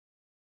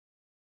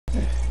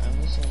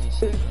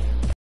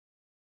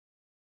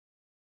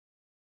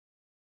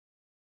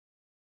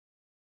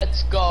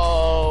Let's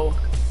go.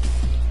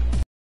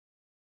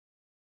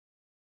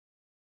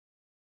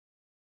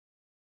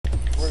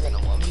 We're gonna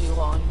love you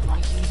on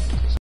Mikey.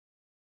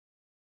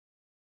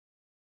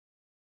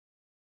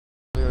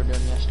 We were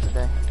doing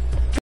yesterday.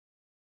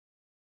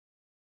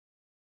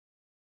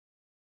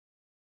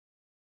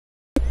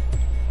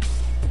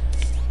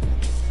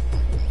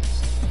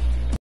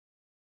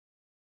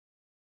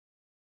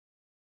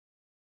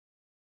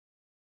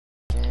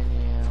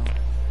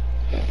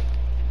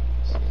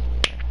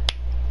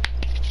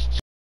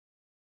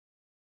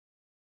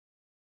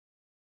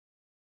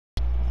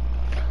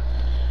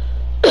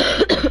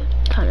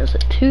 Time is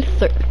it?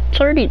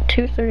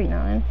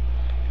 2:39.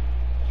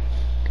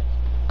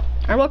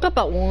 I woke up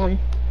at 1.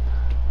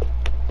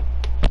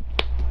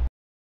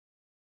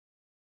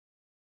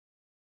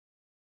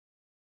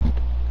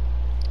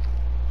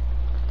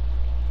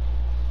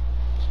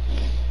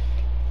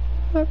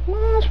 What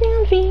must be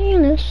on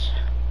Venus?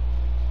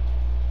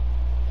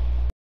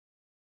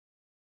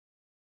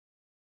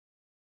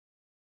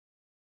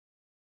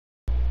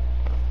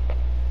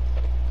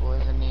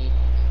 Boys, I need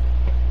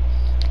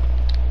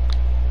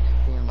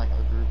being like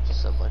a group of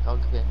stuff. Like I'll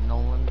get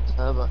Nolan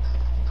to but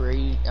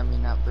Brady. I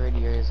mean not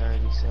Brady. As I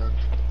already said.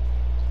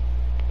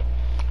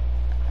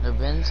 No,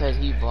 Ben said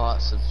he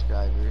bought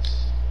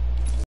subscribers.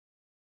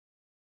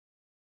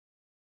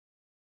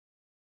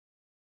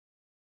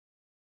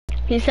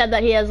 He said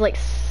that he has like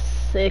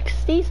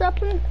 60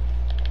 something.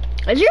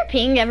 Is your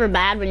ping ever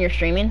bad when you're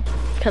streaming?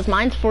 Because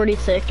mine's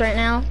 46 right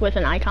now with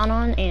an icon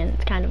on, and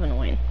it's kind of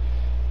annoying.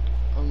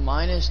 Well,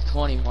 mine is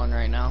 21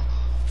 right now.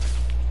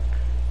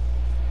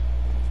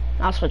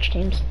 I'll switch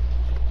teams.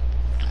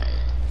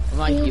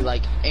 Mikey,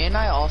 like, and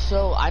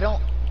I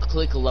don't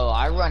click low.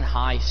 I run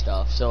high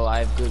stuff, so I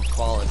have good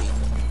quality.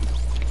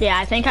 Yeah,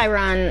 I think I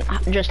run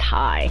just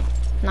high,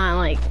 not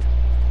like.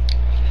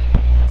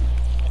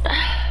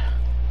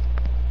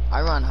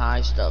 I run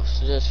high stuff,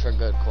 so just for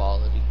good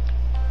quality.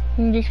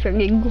 Just for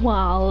good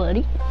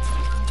quality.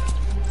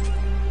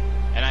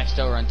 And I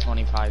still run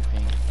 25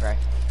 ping, right?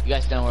 You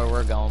guys know where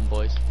we're going,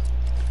 boys.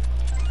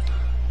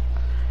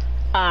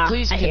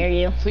 Please, I hear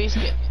you.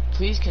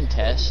 Please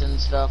contest and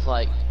stuff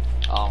like.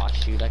 Oh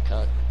shoot, I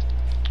cut.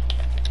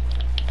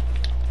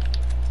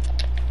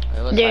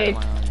 Wait, Dude.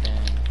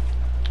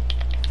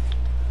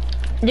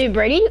 Dude,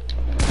 Brady.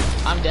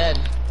 I'm dead.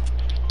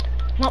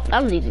 Well,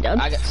 that was easy, Doug.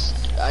 I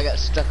got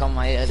stuck on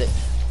my edit.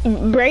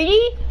 Brady,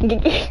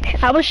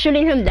 I was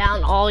shooting him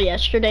down all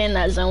yesterday in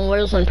that zone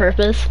wars on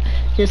purpose,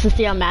 just to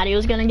see how mad he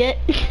was gonna get.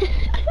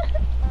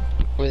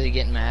 Was he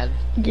getting mad?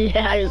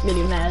 Yeah, I was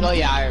getting mad. Oh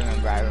yeah, I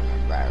remember.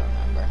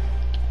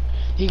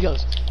 He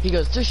goes,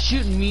 they're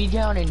shooting me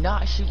down and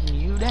not shooting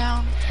you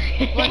down?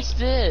 What's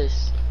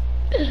this?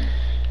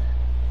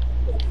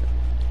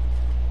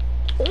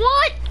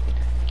 What?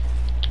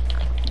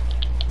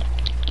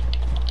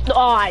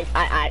 Oh,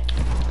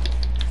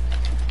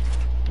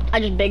 I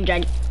just big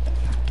jag.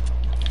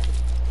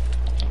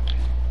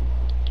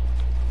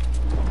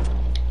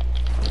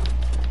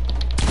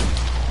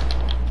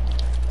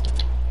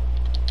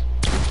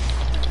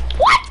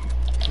 What?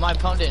 My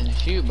opponent didn't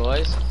shoot,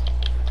 boys.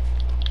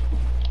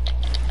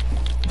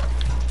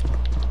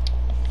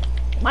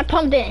 My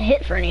pump didn't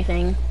hit for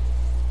anything.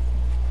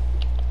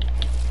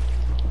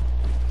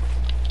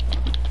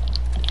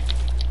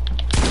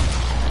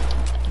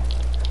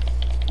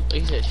 At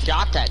least it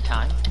shot that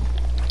time.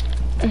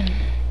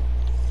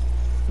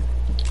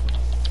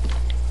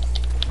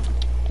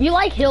 You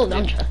like hill,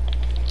 don't you?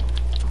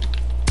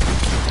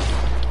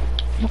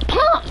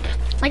 Pump!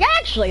 Like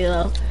actually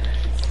though.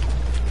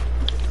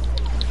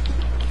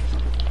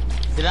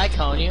 Did I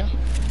cone you?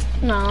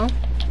 No.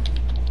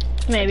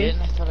 Maybe. I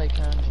didn't. I thought I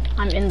coned you.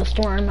 I'm in the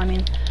storm. I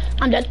mean,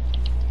 I'm dead.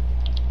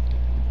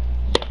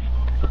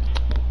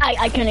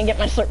 I couldn't get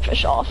my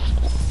slurpfish off.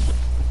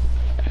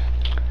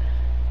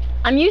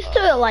 I'm used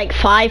to like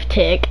 5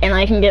 tick, and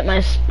I can get my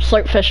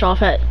slurpfish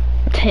off at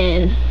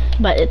 10,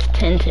 but it's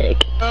 10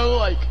 tick. Oh,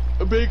 like,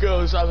 Big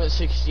goes, I'm at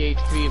 60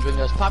 HP, Big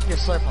goes, pop your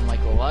slurp. I'm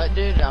like, well, what,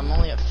 dude? I'm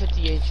only at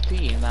 50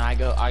 HP, and then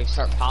I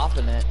start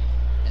popping it,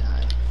 and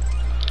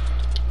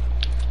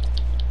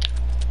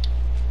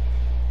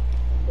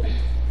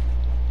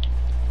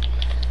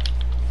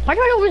Why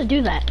do I always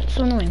do that? It's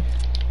so annoying.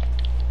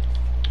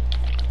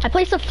 I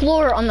place a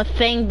floor on the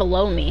thing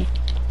below me.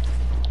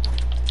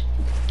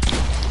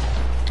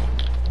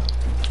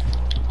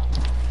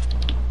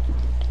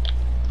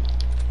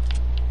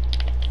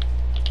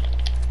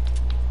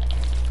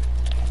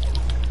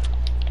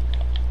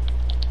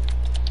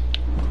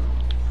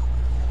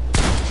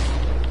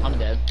 I'm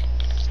dead.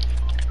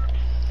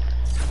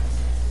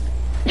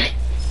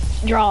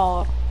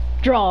 Draw.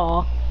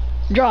 Draw.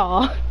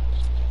 Draw.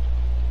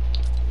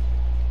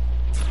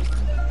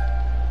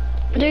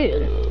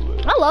 Dude,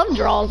 I love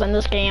draws in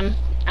this game.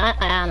 I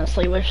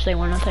honestly wish they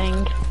weren't a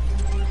thing.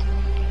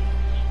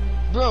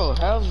 Bro,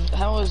 how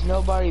has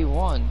nobody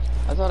won?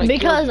 I thought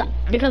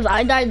because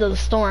I I died to the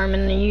storm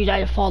and then you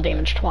died to fall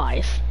damage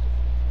twice.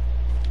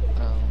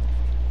 Oh.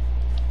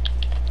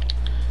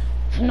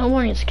 no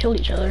one needs to kill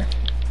each other.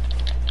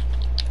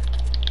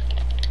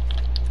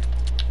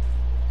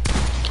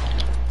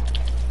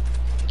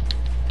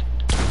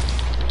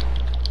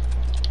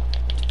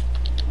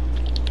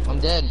 I'm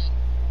dead.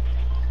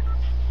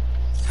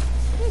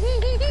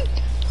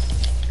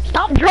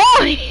 Stop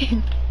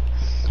drawing!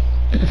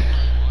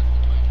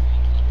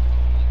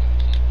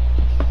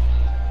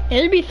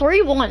 It'd be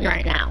 3-1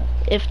 right now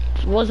if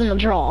it wasn't a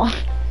draw.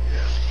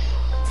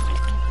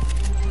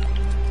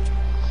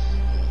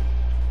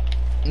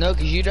 No,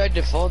 because you died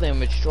to fall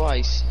damage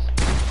twice.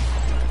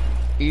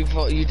 You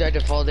died to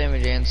fall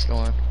damage and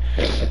storm.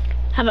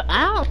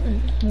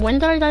 When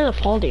did I die to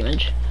fall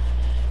damage?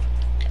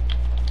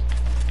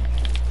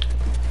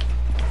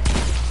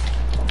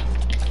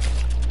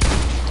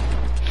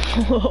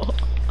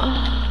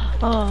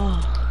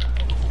 Oh.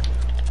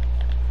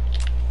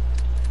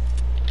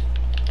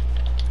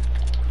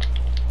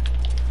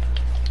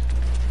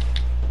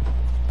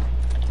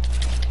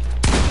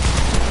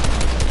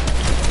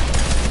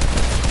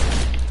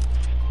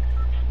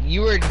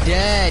 You were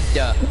dead.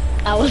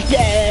 I was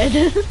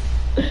dead.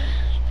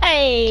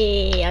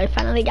 Hey, I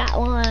finally got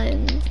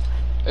one.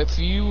 If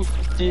you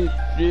did.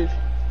 Dude,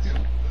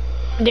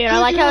 I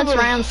like how it's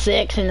round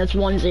 6 and it's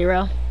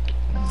 1-0.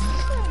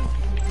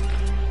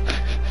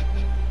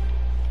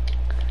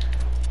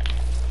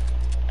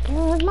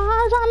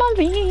 Mars, I'm on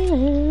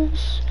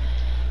Venus.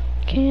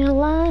 Can't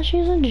lie,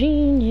 she's a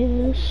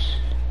genius.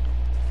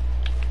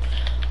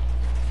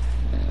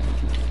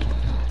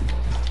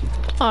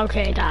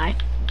 Okay, die.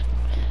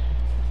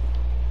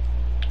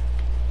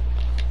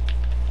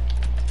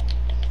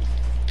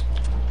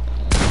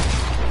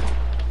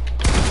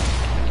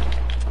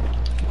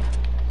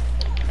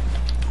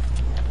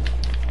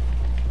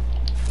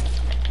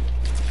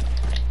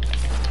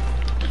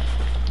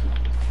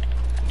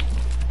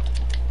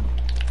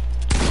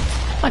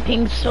 My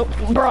ping's so...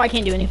 Bro, I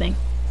can't do anything.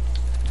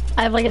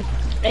 I have like a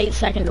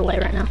 8-second delay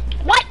right now.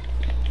 What?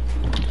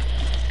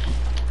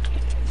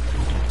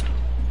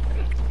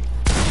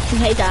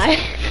 Hey, die.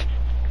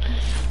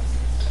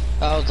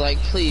 I was like,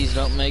 please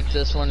don't make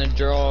this one a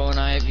draw when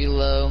I have you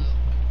low.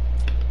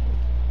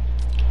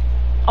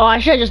 Oh, I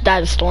should have just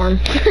died of storm.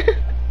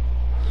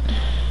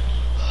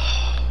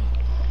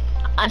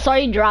 I saw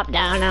you drop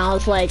down and I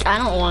was like, I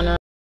don't wanna.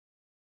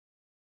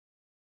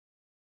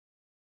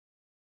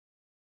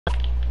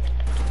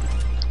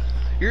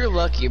 You're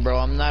lucky, bro.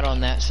 I'm not on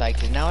that side,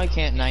 cause now I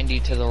can't 90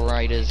 to the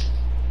right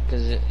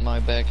cause my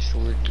back's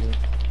toward you.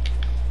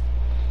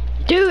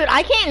 Dude,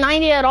 I can't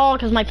 90 at all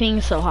cause my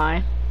ping's so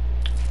high.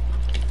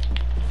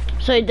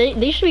 So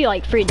these should be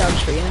like free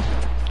dubs for you.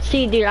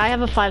 See, dude, I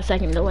have a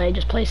 5-second delay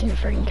just placing the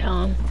freaking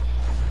cone.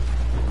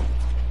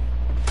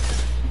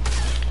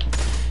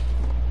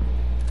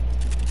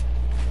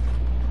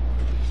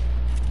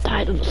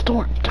 Tied to the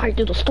storm, tied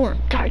to the storm,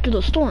 tied to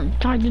the storm,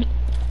 tied to the...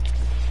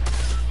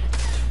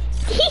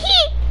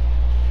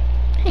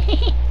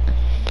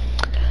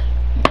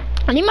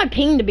 I need my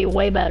ping to be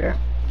way better.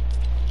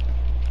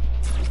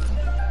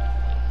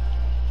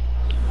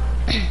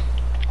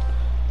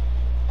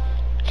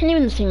 Can't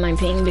even see my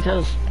ping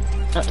because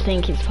that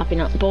thing keeps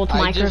popping up. Both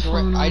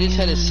microphones. I just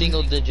had a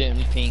single digit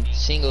in ping.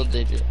 Single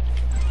digit.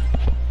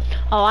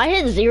 Oh, I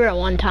hit 0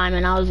 one time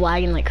and I was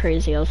lagging like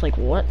crazy. I was like,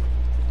 what?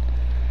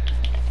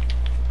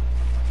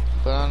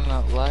 But I'm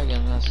not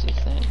lagging, that's the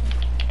thing.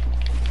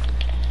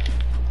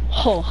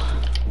 Oh,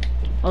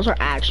 those are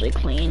actually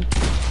clean.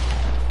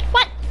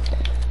 What?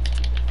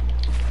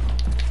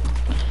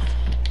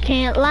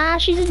 Can't lie,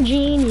 she's a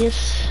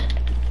genius.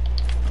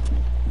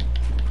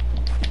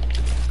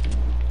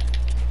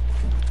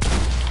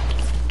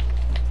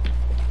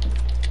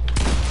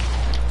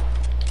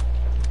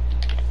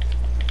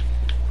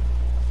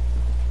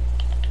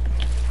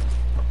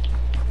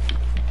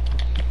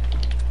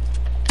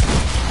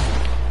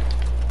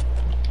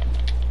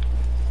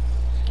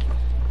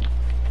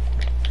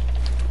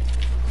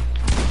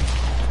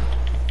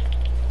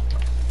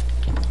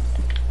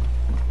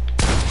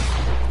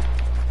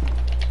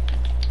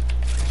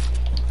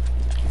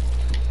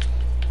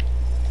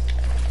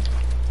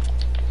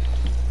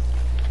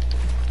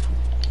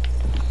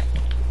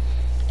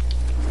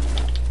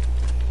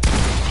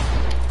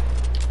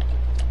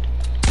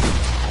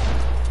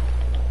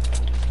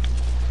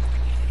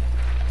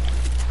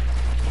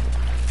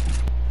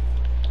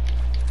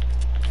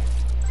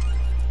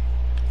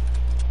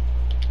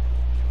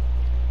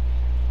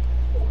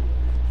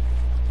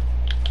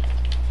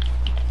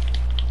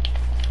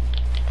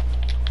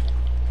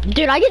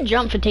 Dude, I get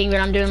jump fatigue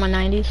when I'm doing my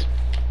 90s.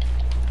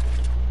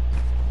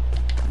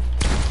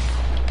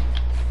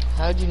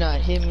 How'd you not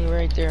hit me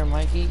right there,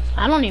 Mikey?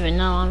 I don't even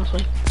know,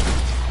 honestly.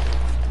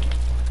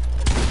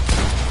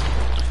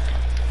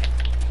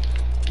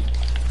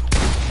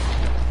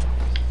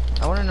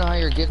 I wanna know how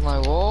you're getting my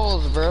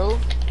walls, bro.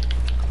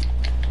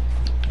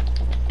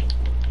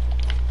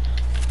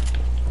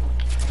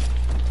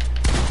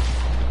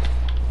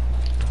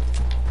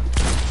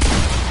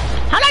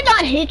 How'd I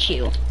not hit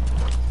you?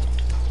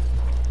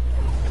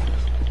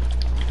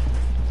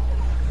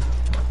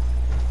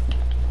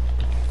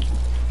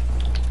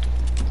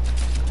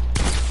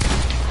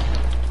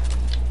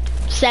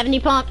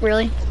 70 pump,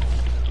 really?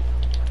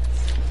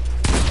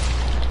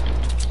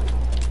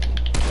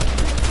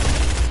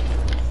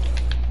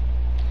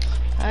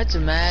 That's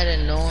mad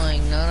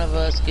annoying. None of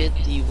us get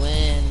the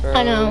win, bro.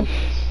 I know.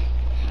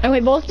 And we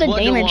both did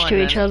damage to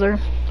each other.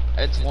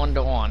 It's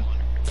 1-1.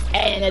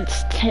 And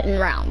it's 10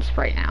 rounds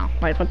right now.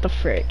 Like, what the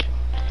frick?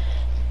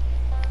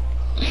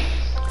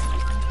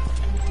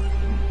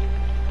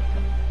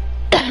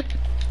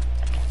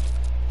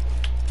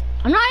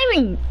 I'm not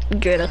even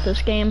good at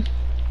this game.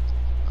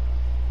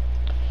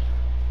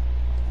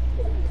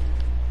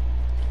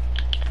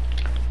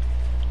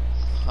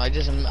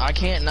 I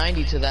can't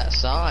 90 to that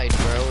side,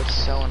 bro.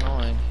 It's so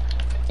annoying.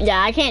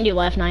 Yeah, I can't do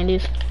left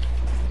 90s.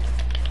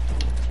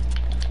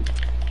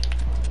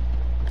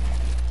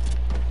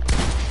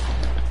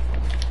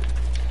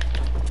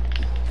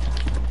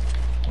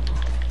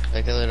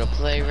 Like a little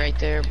play right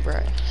there,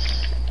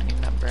 Bryce. I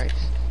mean, not Bryce.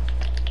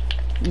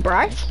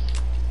 Bryce?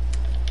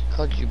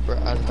 Called you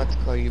Bryce. I was about to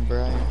call you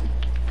Brian.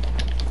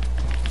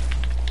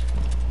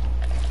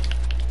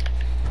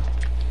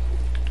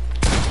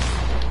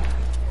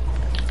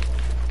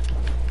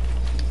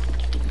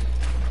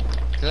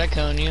 Did I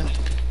cone you?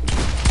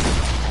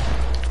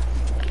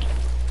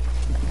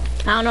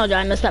 I don't know, did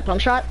I miss that pump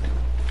shot?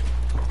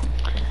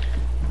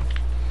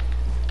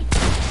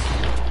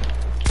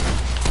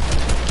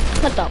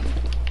 What the?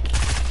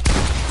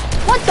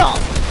 What the?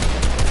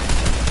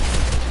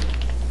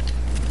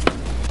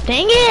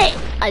 Dang it!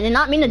 I did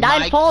not mean to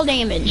die to fall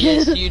damage.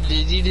 Yes, you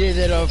did. You did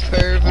it on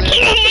purpose.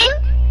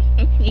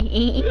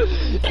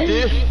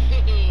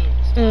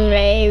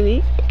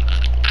 Maybe.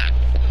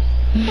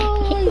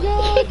 Oh my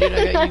god, dude,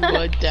 I got you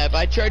one tap.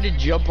 I tried to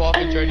jump off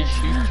and try to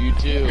shoot you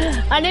too.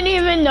 I didn't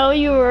even know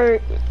you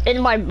were in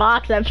my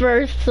box at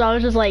first, so I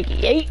was just like,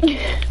 yay.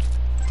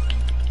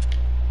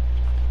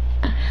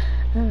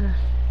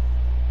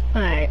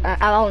 Alright,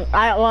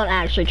 I won't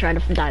actually try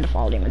to die to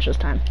fall damage this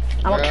time.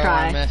 I won't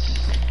try.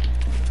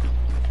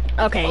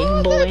 Okay,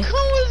 bully. That gun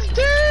was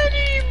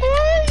dirty,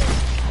 boy!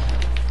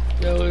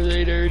 That was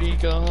a dirty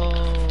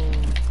gun.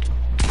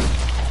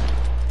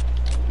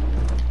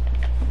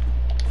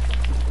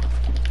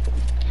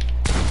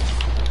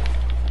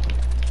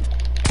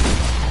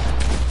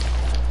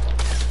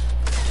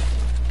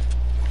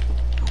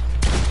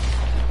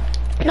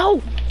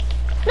 No!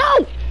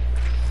 No!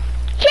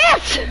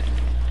 Yes!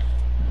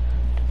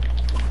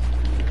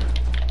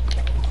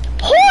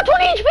 Oh,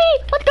 20 HP!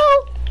 Let's go!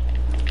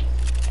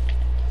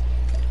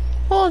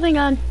 Oh, thank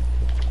God.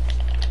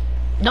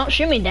 Don't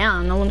shoot me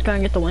down. No one's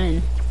gonna get the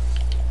win.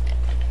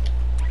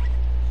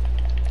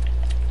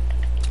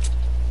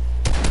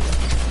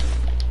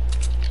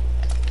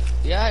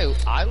 Yeah,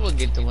 I will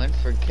get the win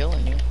for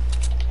killing you.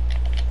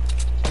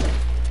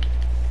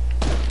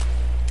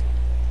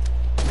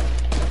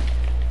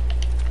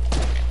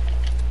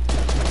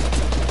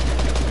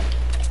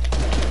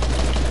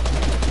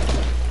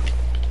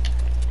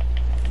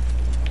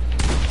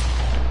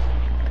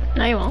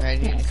 No, you won't.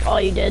 Imagine, Oh,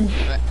 you did.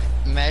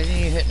 Imagine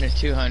you hitting a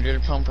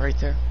 200 pump right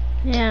there.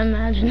 Yeah,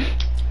 imagine.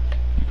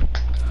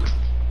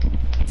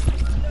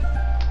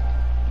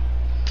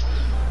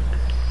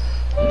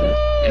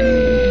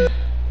 Mm.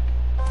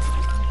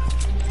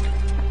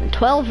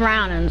 12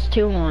 rounds,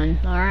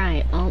 2-1.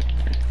 Alright, well.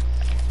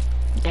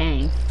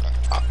 Dang.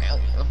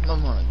 I'm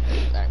gonna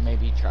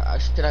maybe try.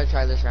 Should I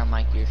try this round,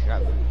 Mikey, or should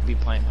I be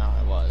playing how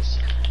I was?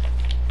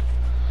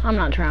 I'm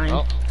not trying.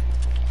 Oh.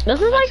 This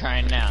is I'm like.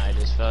 trying now, I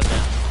just fell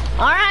down.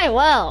 Alright,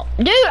 well.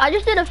 Dude, I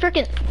just did a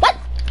freaking. What?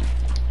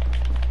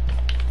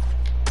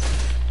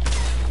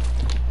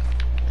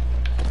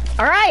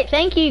 Alright,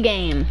 thank you,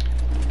 game.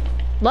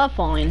 Love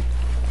falling.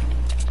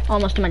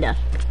 Almost to my death.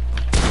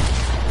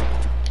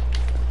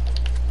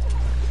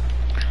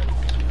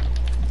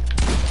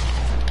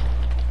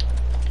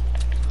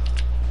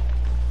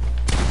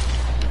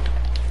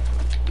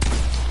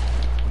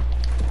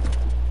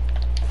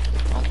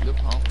 Good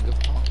pump, good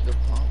pump, good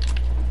pump.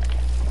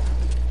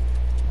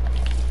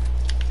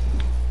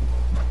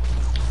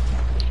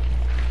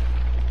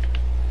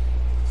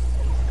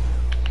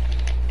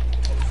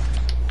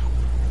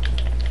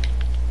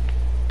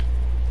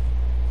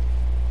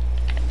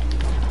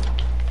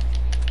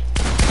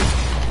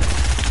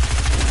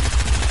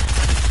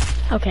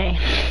 Okay.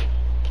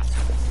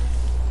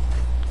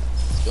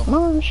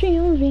 Mom, she's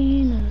a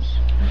Venus.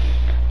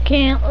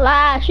 Can't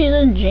lie, she's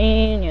a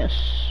genius.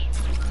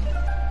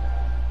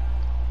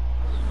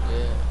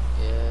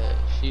 Yeah,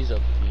 she's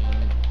a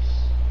Venus.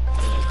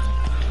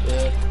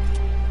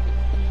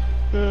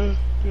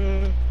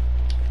 Yeah.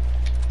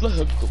 Let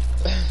her go.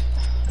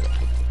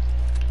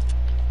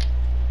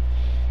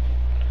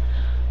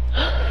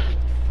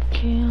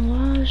 Can't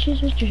lie,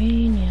 she's a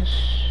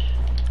genius.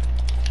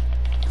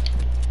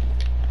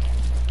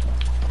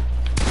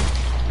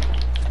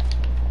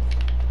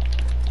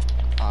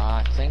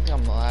 I think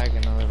I'm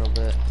lagging a little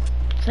bit.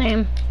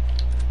 Same.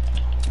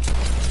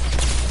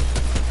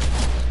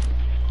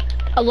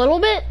 A little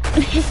bit?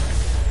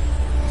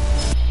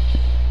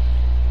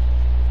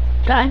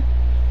 Ty?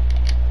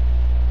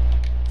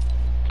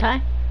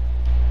 Ty?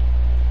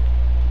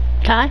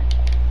 Ty?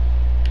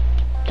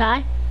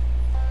 Ty?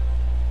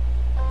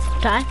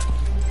 Ty?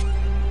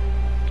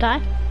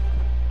 Ty?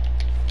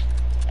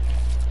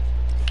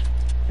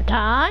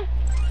 Ty?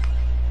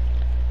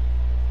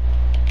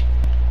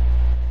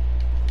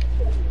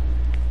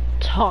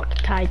 Talk,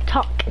 Ty,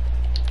 talk.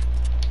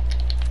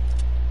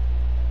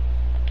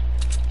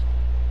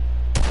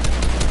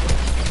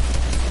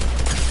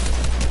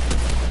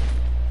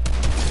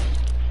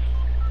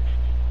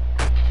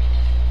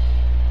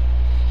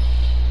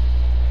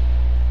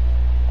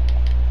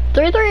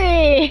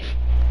 Three.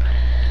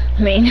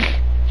 I mean,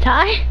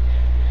 Ty?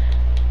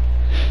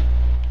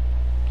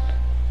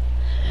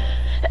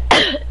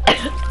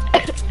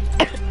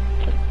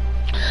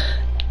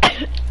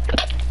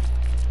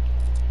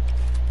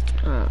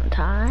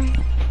 Ty?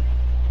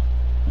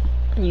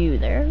 You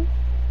there?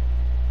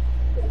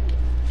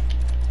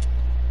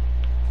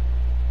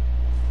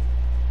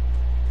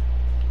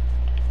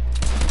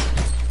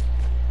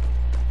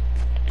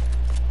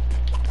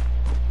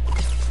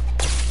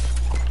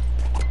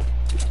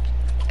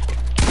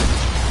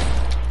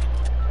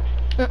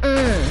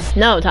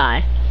 No,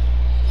 Ty.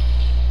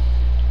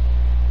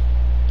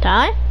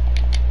 Ty?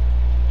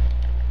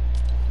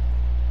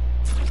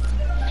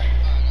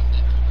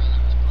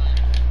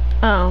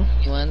 Oh.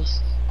 He wins.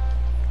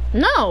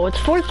 No, it's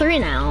 4-3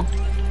 now.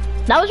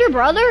 That was your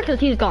brother? Because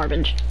he's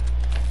garbage.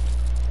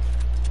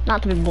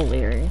 Not to be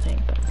bully or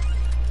anything, but...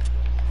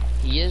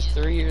 He is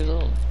 3 years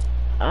old.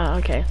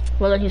 Okay.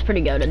 Well, then he's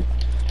pretty goated.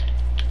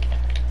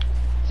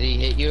 Did he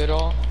hit you at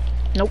all?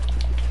 Nope.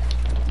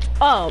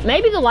 Oh,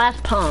 maybe the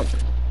last pump.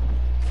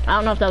 I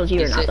don't know if that was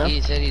you or not, though.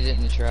 He said he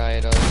didn't try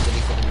it, or he said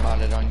he couldn't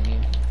caught it on you.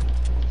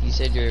 He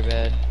said you were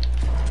bad.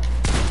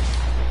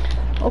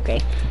 Okay.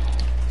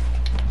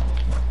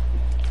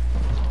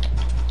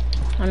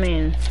 I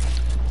mean...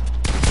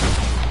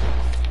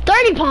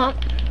 30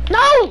 pump!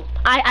 No!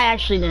 I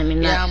actually didn't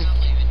mean that.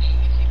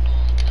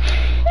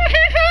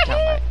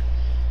 Yeah,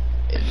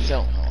 it's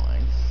so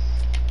annoying.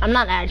 I'm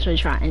not actually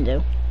trying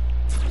to.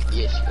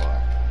 Yes, you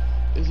are.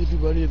 Is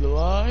anybody in the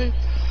live?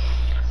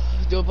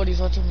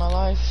 Nobody's watching my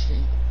live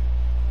stream.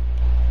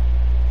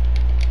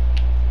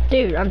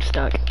 Dude, I'm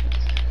stuck.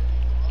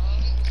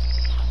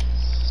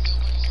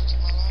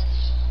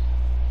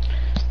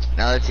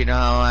 Now that you know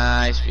how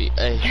I speak.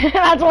 Hey.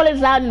 That's what it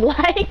sounded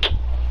like.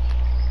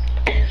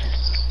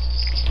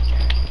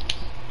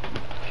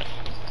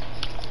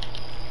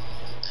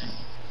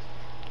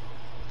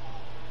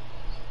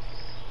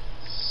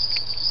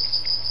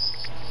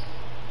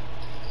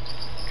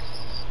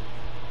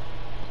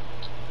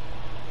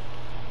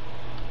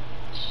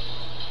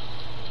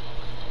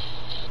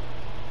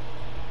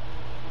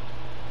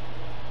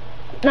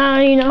 Now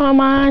you know how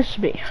my eyes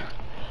should be.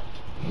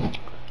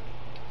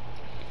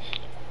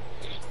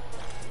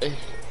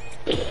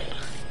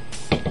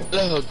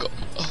 Let her go.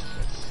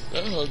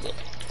 Let her go.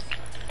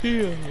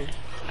 Yeah.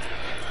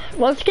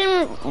 What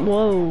skin?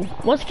 Whoa.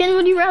 What skin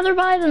would you rather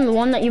buy than the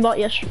one that you bought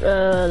yesterday,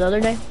 the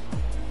other day?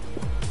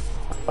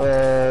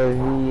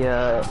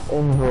 The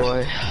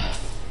Envoy.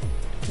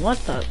 What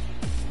the?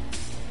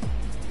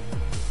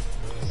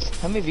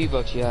 How many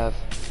V-Bucks you have?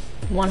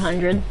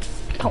 100.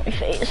 Call me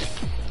face.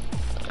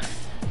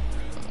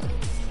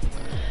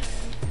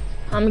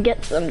 I'm gonna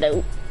get some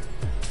dope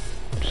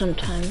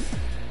sometime.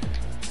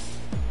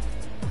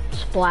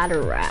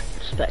 Splatter rat,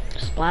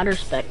 splatter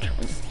spectrum,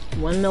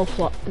 1 mil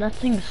flop. That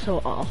thing's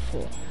so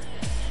awful.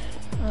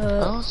 I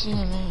don't see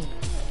your name.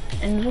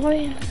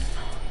 Envoy.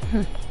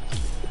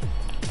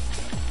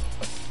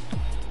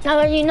 Now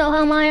that you know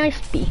how my eyes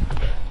speak.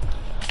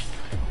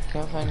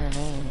 Can't find your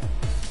name.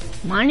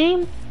 My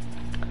name?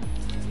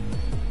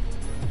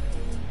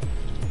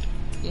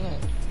 Yeah,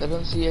 I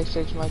don't see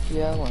XX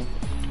Mikey Allen.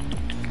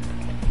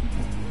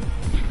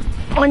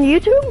 On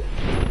YouTube?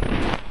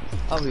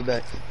 I'll be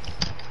back.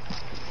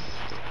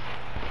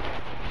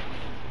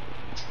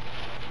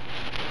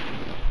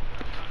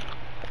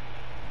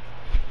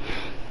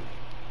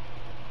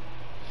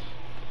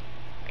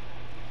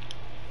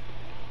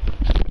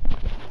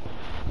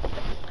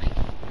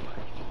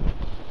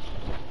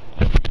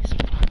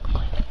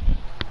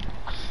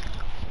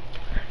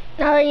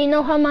 Now that you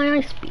know how my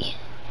eyes speak.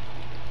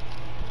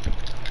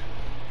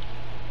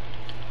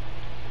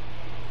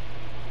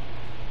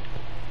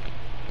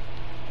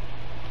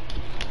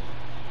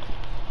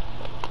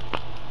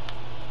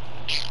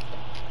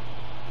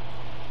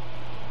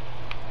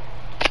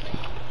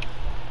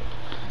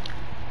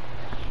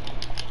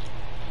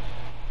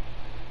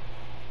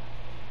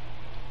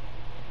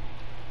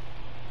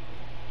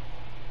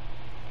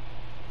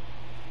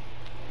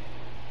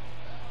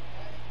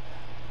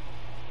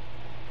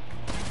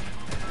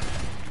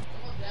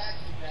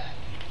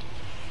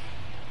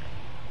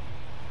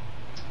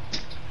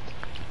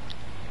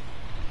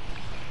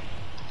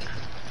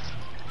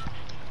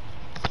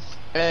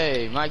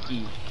 Hey,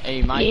 Mikey.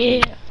 Hey,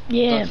 Mikey.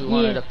 Yeah, Thought you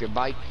wanted up your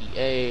bikey.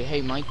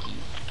 Hey, Mikey.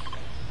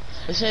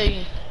 Let's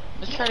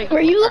try to. Were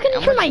you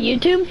looking for my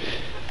YouTube?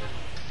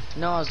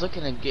 No, I was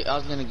looking to I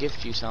was gonna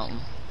gift you something.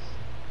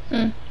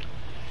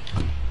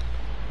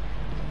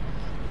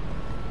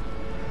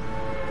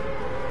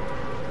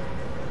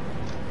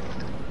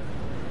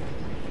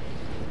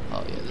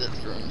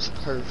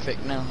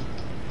 perfect now.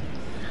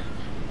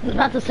 I was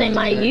about to say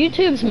my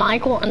YouTube's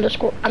Michael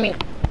underscore. I mean,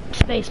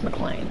 Space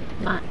McLean,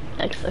 not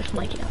XX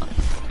Mikey Allen.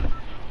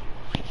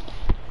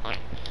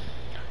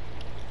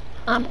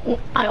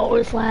 I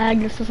always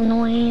lag. This is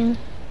annoying.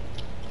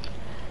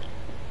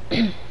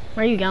 Where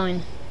are you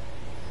going?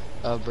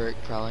 Brick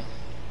probably.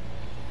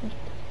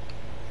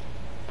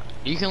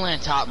 You can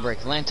land top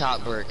brick. Land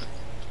top brick.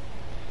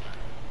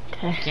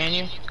 Okay. Can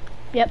you?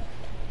 Yep.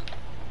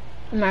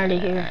 I'm already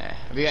here.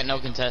 Have you got no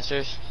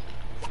contesters?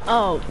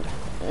 Oh,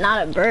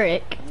 not a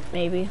brick,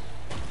 maybe.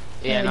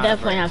 Yeah, we not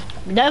definitely a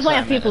brick. definitely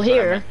have people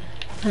here.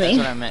 I mean, that's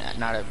what I meant.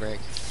 Not a brick.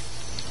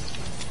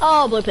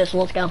 Oh, blue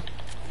pistol. Let's go.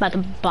 About to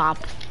bop.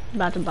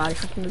 About to body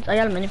something. I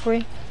got a mini for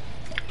you.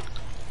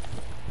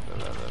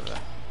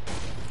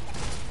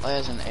 Oh,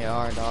 that's an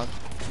AR, dog.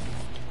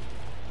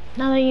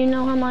 Now that you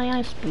know how my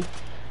eyes speak.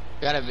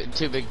 Got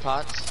two big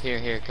pots.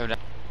 Here, come down.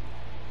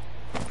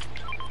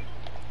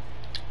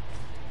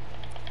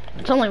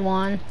 It's only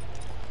one.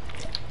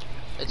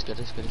 It's good.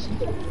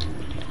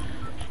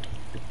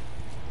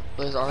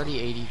 There's already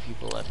 80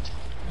 people left.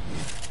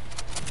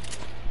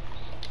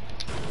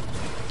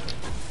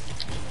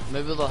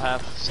 Maybe they'll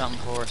have something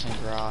for us in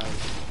garage.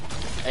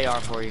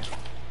 AR for you.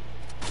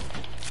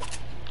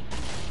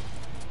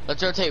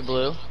 Let's rotate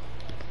blue.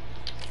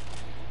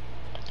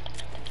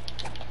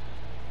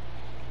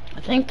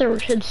 I think there were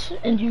kids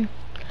in here.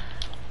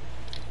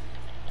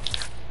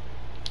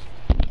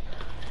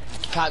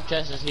 Top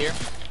chest is here.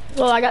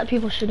 Well, I got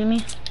people shooting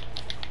me.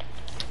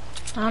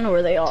 I don't know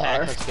where they are.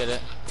 Let's get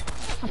it.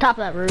 On top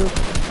of that roof.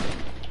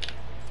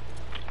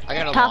 I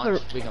got a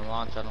launch. We can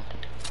launch on them.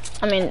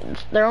 I mean,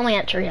 they're only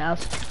at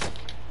treehouse.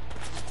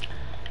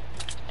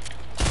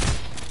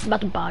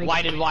 About to body.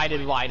 Whited.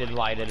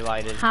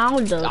 How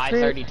the I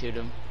 32'd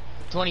him.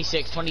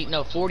 26, 20,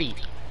 no, 40.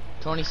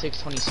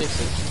 26,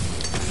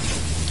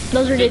 26.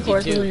 Those are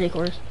decoys, those are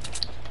decoys.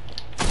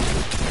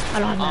 I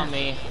don't have that. On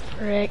me.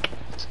 Rick.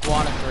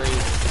 Squad of 3.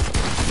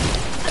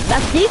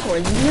 That's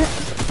decoys, isn't it?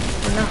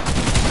 Or no?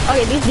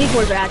 Okay, these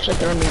decoys are actually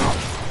throwing me off.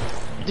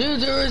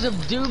 Dude, there was a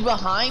dude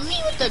behind me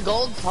with the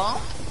gold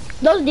pump.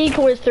 Those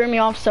decoys threw me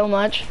off so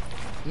much.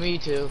 Me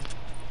too.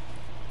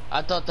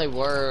 I thought they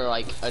were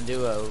like a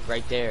duo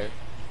right there.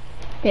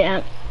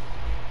 Yeah.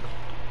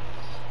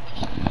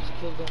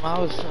 I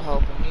was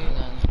helping you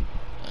then.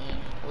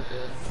 We're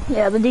good.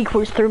 Yeah, the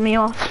decoys threw me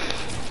off.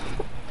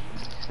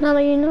 Now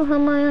that you know how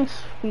my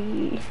eyes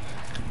feel.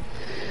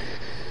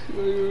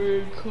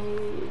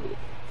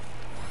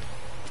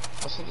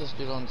 I saw this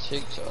dude on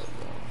TikTok, bro.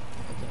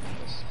 I think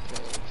that's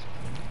crazy.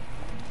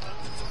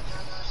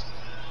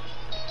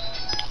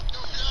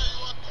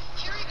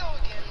 Here we go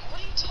again. What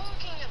are you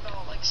talking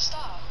about? Like,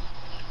 stop.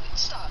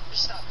 Stop.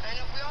 I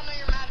know, we all know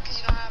you're mad because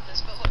you don't have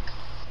this, but look,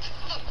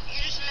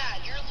 you're just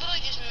mad. You're literally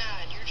just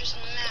mad. You're just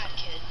mad,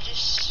 kid.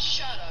 Just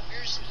shut up.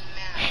 You're just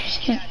mad. Just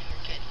get out of here,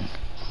 kid.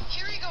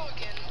 Here we go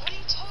again. What are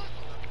you talking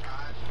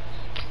about?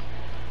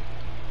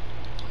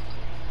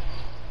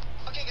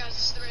 Okay, guys,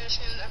 this is the radio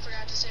skin. I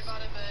forgot to say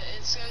about it, but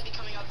it's going to be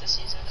coming out this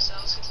season, so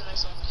let's get to the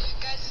next one.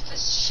 Guys, it's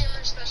this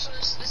Shimmer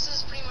Specialist. This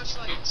is pretty much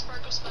like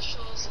Sparkle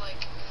Specials,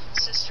 like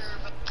sister,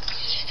 but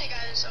hey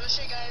guys, I'm going to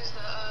show you guys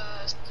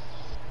the,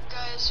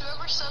 guys,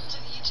 whoever subbed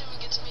to the YouTube and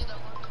gets me the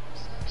one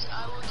course,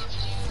 I will give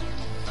you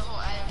the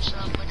whole item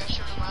shop like I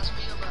showed in the last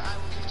video, but I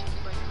will give you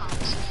like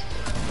comments.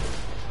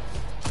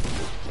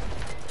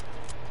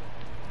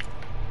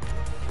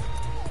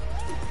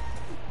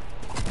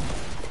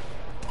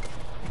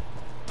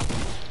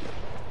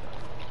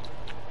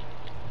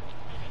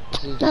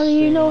 Now that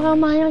you know how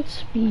my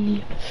eyes feel.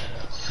 No,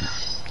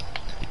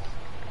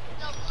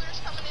 Blue's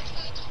coming in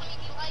 2020,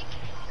 you like it?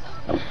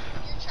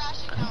 You're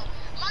trashing now.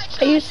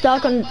 Are you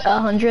stuck on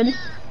 100,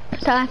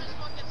 Ty?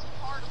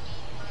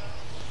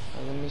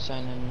 Let me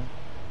sign in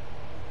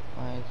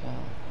my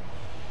account.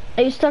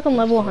 Are you stuck on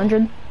level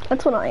 100?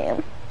 That's what I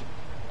am.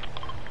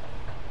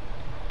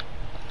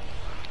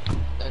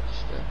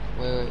 Extra.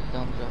 Wait,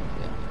 don't drop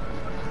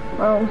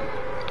yet.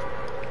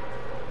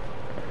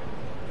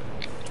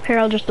 Here,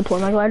 I'll just deploy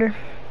my glider.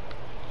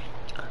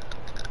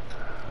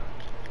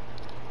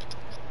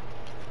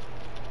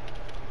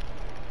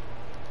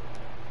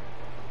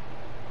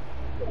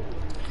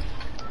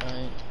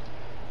 Alright.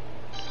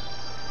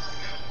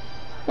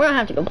 We don't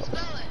have to go. Spell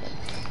it.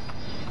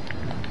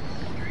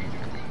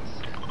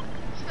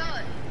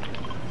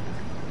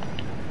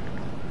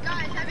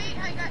 Guys, have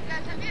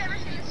you ever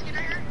seen this skin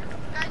right here?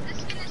 Guys, this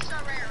skin is so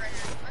rare right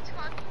here. What's it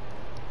called?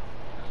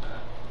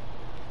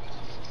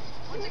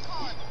 What's it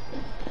called?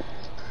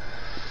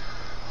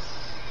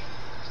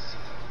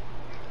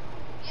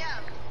 Yeah.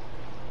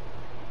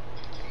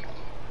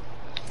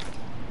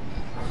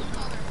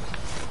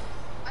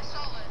 I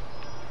saw it.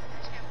 I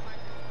just can't find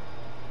it.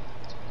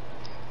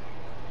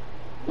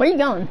 Where are you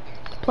going?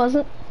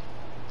 Pleasant?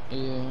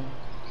 Yeah.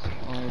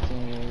 Only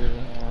thing I really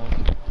have.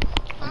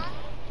 Huh?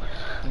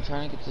 I'm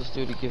trying to get this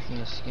dude to give me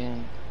a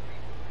skin.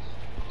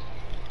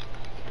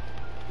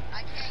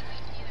 I can't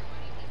use either. What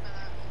do you mean by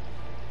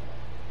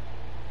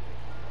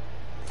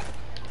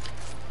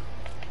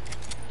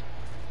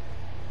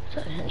that?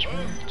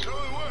 henchman.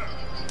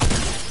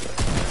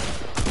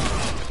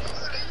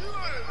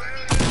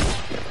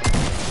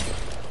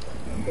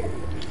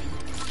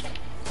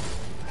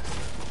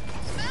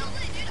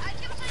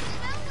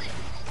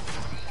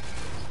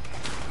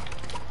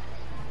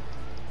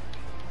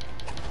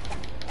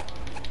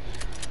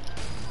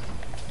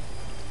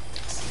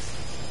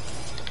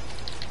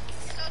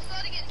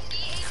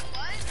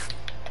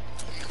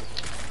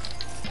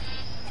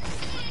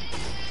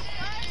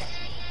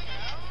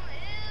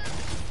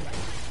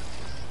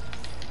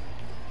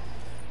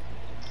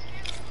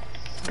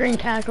 Green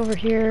tack over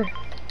here.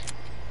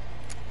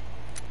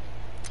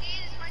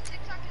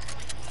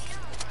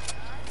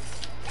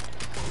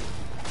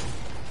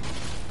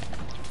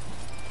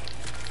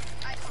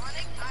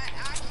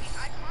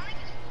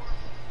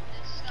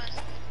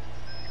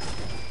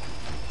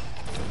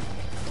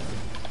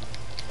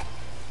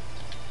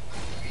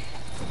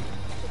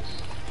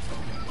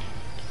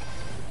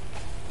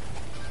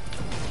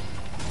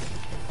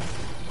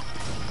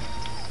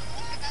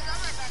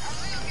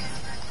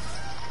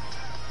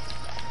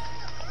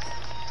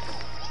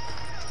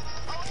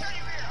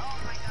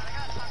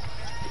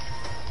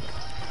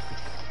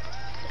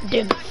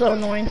 Dude, it's so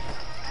annoying.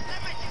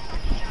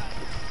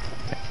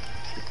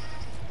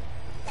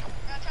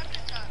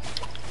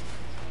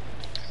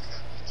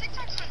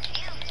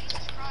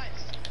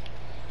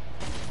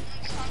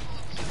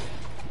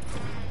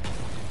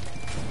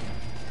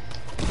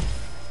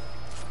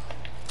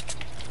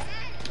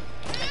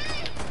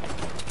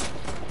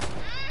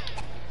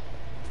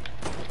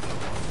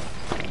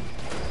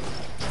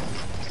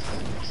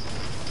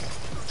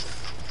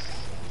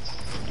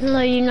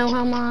 Let you know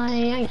how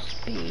my ice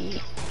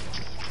be.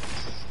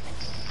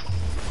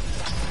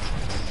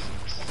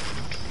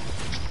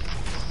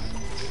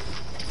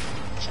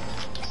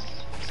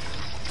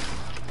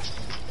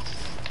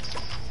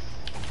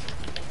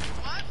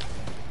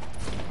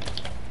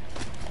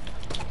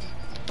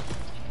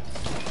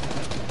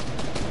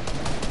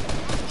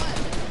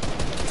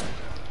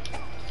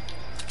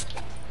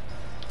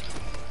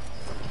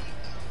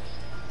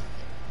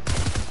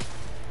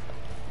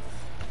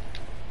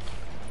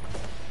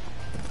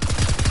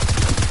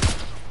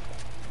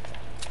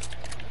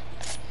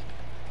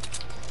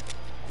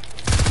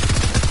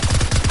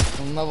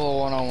 I'm level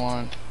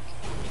 101.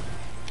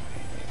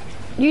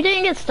 You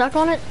didn't get stuck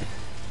on it?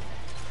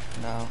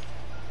 No.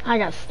 I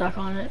got stuck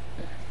on it.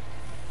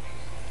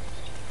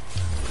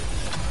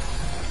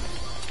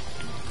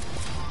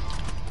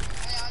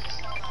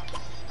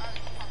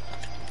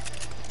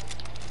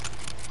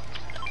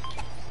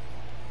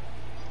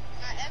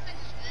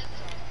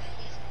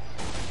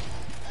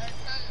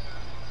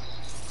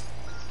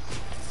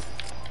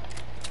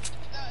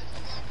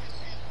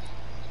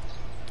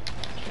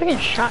 Freaking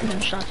shotgun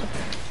shots up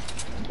there.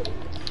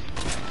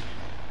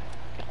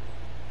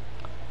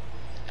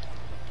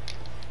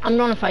 I'm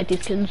gonna fight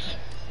these kids.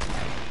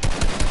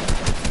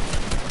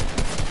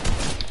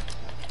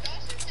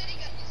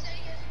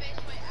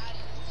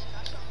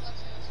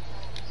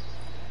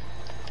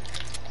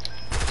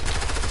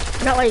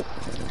 I got like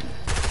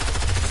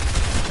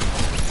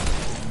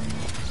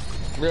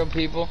Real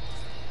people?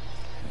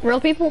 real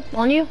people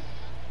on you?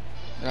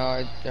 No,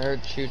 I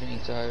heard shooting,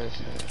 so I was...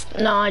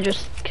 No, I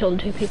just killed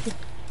 2 people.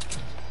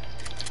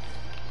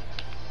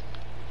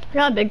 I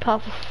got a big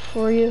pop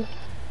for you.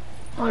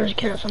 Oh, there's a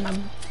kid outside my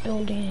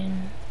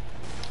building.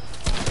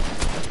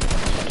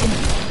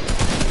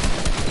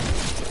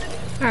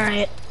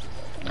 Alright.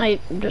 I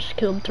just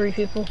killed 3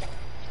 people.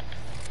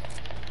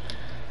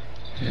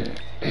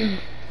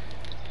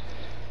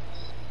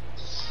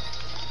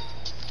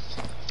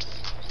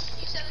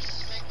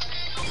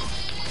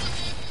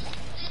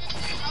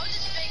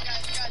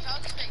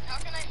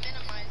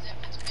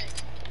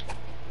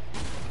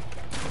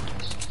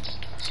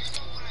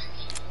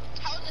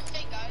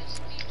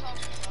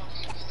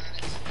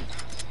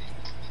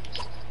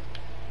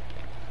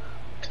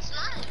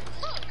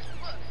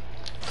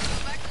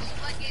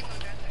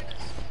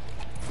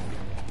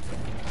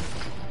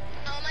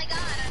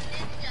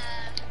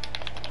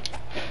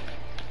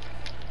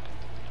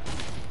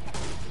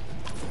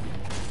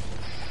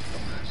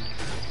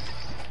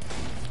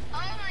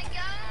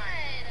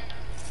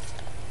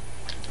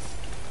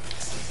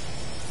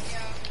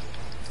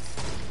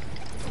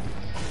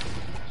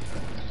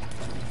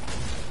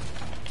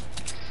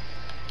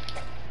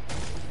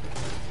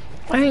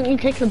 Why didn't you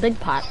take the big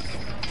pot?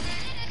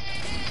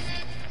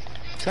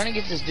 Trying to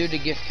get this dude to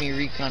gift me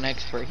Recon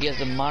Expert. He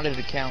has a modded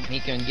account. He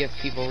can gift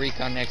people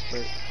Recon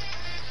Expert.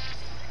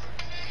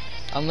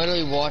 I'm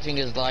literally watching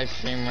his live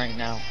stream right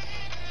now.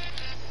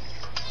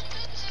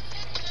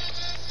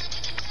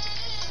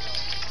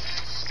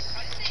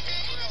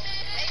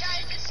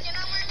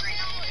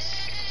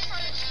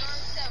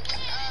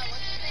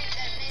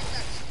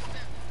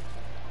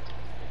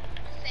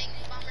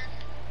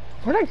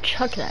 Where'd I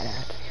chuck that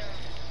at?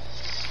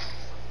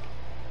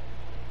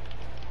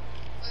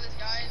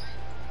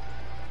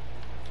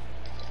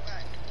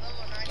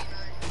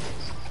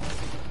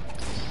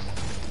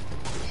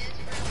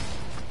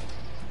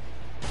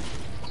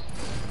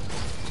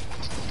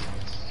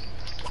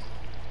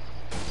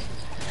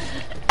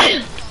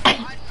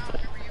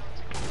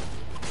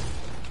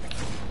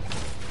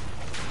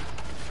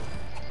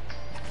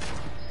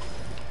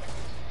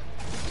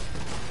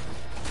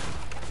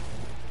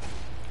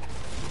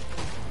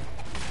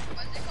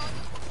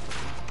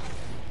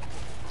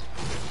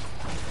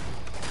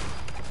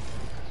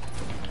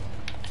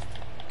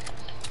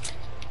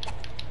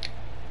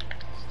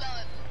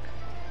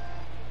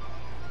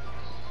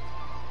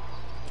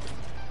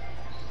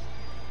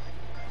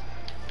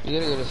 You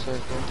gotta go to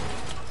circle.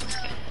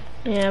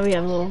 Yeah, we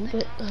have a little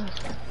bit. I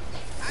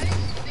didn't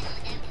even think of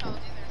the game controls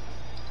either.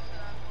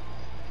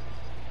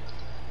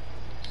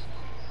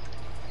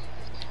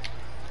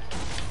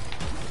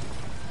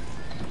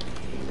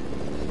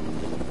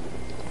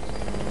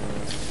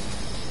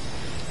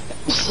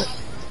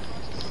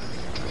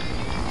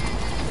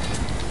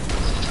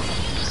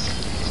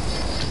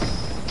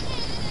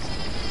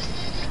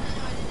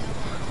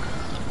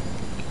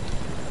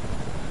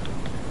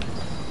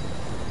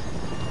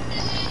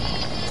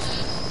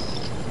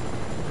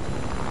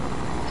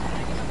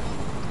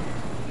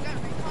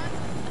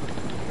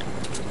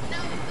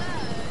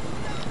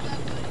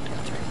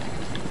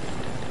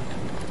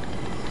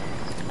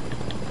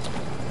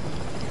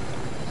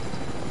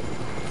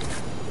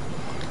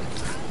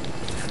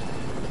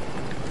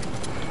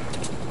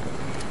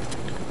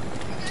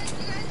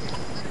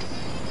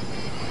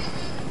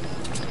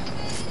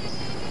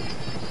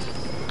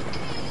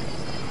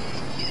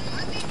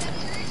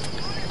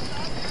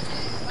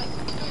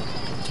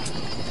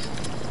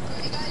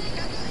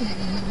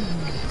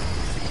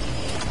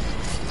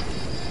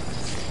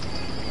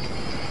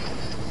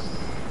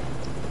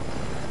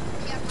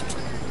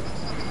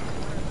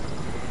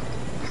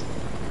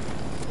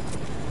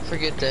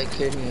 Forget that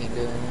kid, he ain't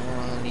doing it.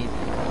 I don't need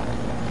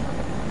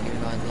you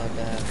not like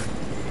that.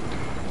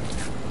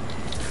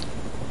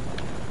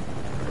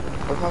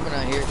 We're probably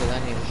not here because I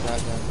need a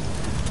shotgun.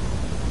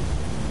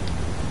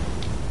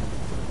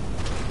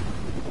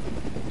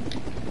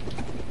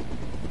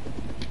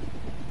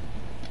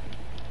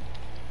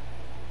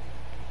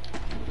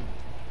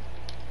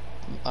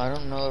 I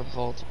don't know if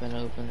Vault's been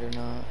opened or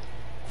not.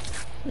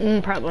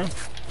 Probably.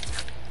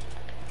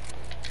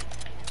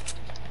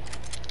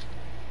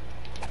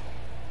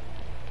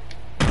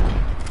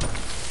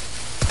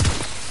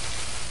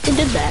 Who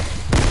did that?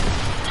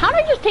 How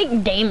did I just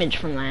take damage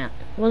from that?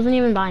 It wasn't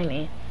even by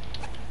me.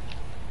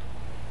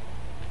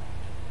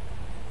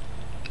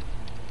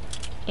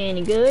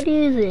 Any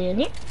goodies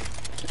in it?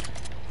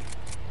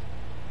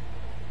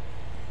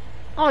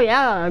 Oh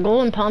yeah, a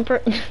golden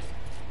pumper.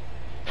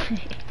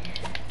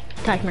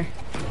 Timer.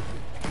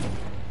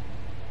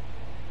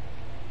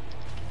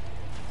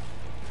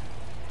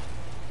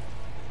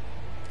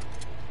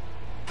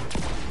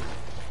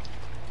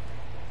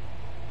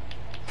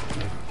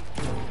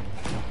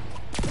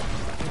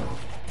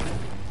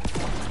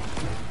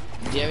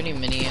 Do you have any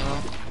mini ammo?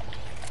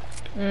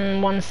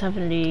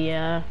 170,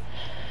 yeah.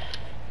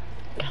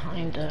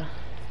 Kinda.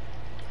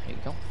 There you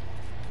go.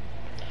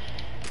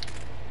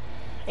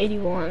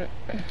 81.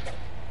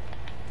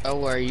 Oh,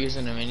 we're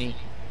using a mini.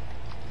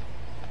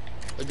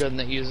 A gun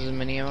that uses a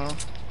mini ammo?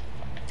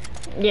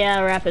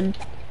 Yeah, rapid.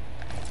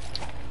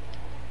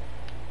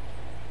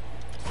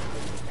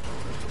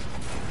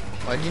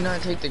 Why'd you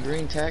not take the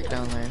green tack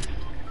down there?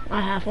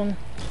 I have one.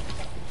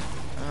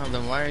 Oh,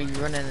 then why are you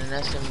running an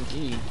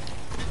SMG?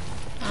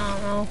 I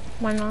don't know.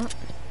 Why not?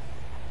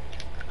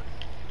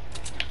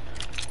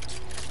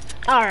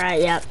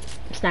 Alright, yeah.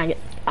 Snag it.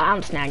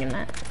 I'm snagging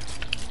that.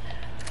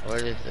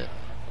 What is it?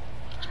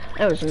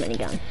 It was a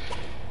minigun.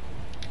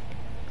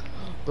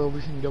 Bro,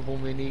 we can double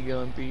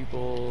minigun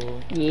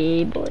people.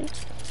 Yeah, boy.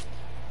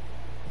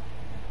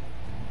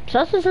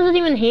 Justice isn't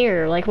even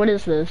here. Like, what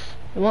is this?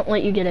 It won't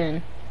let you get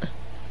in.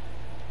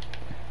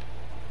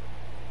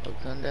 Oh,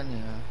 come down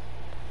here.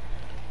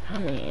 I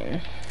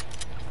mean...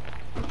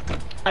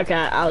 Okay,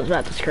 I was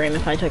about to scream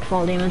if I took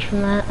fall damage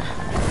from that.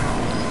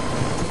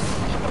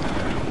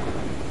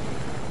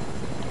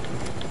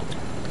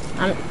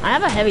 I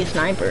have a heavy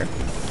sniper.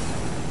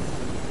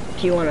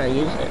 If you want to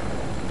use it.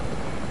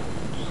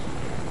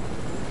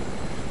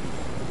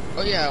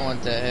 Oh yeah, I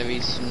want the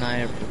heavy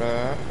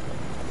sniper.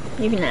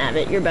 You can have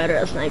it. You're better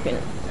at sniping.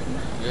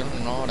 You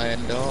don't know that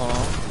dog.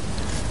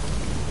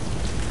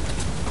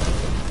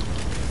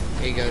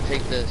 Here you go,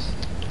 take this.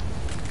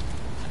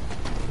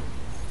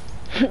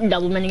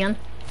 Double minigun.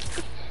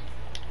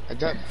 I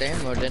dropped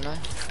ammo, didn't I?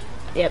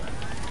 Yep.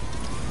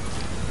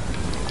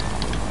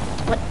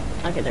 What?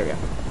 Okay, there we go.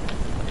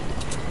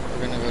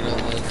 We're gonna go to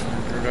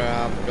the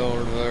drop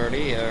over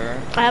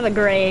here. I have a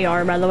gray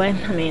AR, by the way.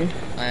 I mean,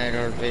 I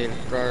don't feel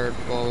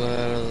purple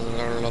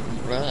as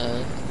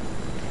breath.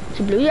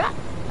 she blew that?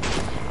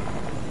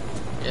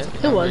 Yes,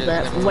 Who was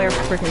that? Where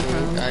freaking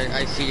from?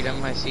 I see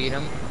them, I see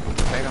them.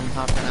 Right, I'm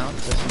hopping out,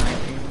 just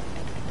sniping.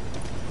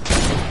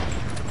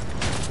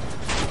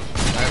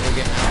 Alright, we're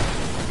getting out.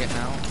 We're getting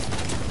out.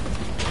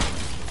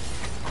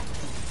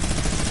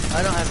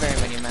 I don't have very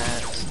many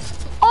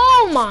mats.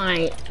 Oh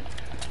my!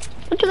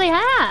 What do they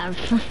have?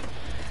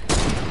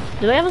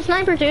 Do they have a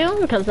sniper too?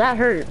 Because that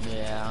hurt.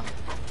 Yeah,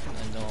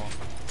 I know.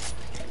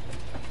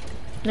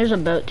 There's a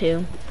boat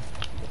too.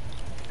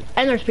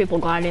 And there's people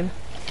gliding.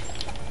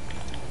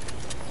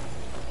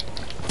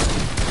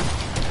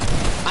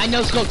 I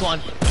know scoped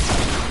one.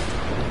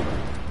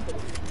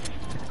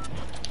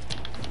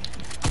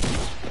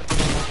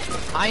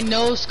 I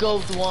know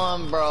scoped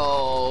one,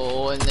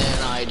 bro, and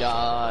then I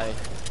die.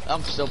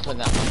 I'm still putting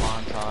that in my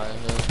montage.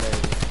 It was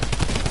crazy.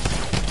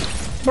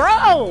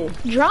 Bro!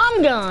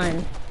 Drum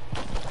gun!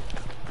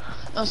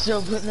 I'm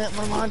still putting that in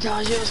my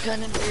montage. It was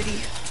kind of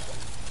dirty.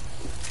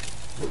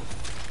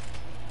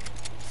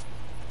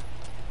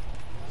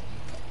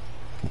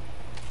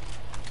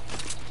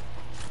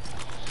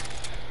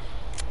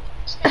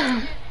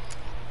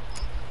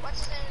 What's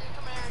his name?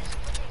 Come here. He's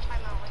putting in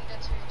timeout. Like,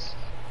 that's serious.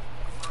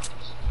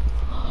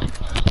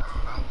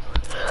 Timeout.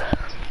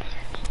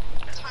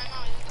 He's in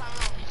timeout.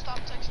 Stop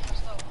texting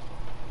us, though.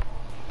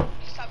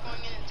 Stop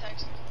going in and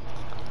texting.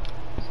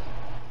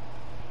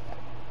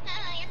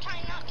 You're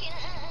timeout, kid.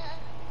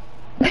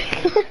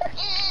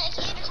 It's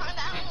you to time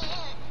out.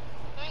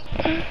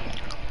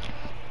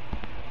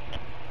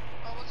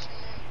 Oh, what's your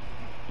name?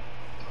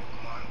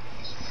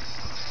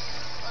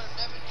 Oh,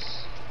 Devin's.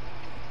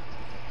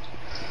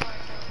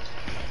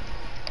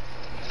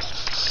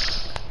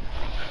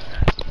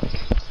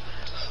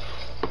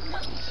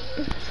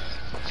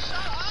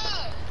 Shut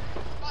up!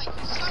 Like,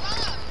 shut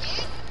up,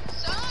 kid!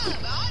 Shut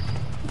up, man!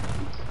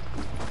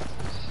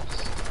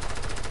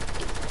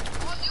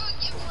 I'll do a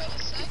giveaway in a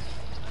second.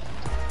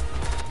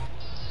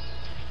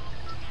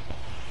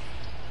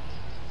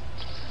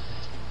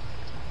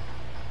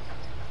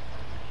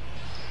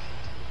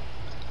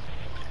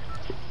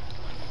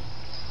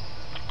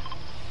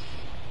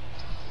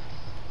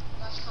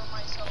 That's for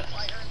myself.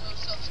 I earned those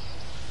subs.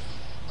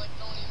 Like,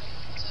 don't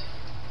even say.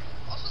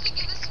 I was supposed to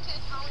give this to kid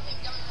how he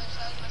got me that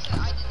shot, and I said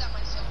I did that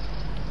myself.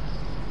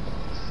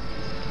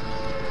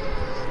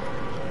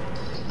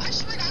 I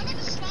swear to God, I'm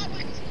gonna slap him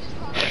because he just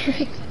called me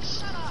fake.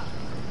 Shut up.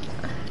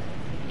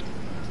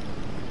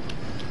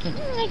 I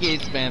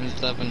hate spam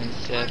stuff in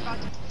this chat.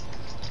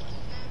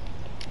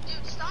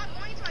 Dude, stop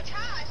going to my chat.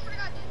 I swear to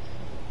God, dude.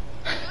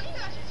 One of you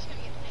guys are just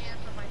gonna get banned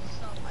for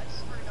myself. I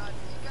swear to God. You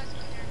guys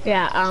come there.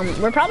 Yeah,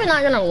 we're probably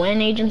not gonna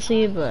win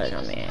agency, but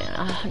I mean,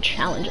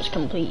 challenge is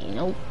complete, you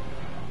know.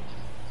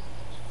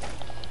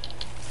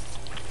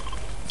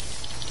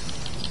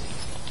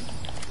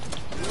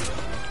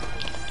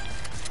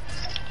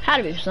 Had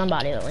to be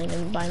somebody that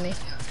landed by me.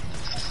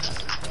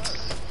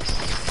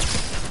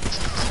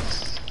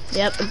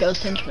 Yep, a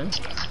ghost henchman.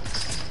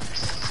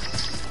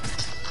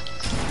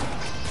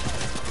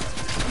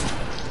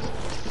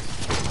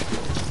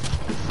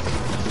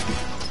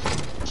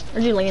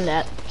 Where'd you land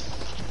at?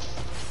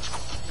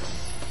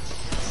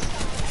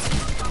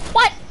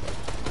 What?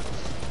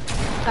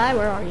 Guy,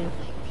 where are you?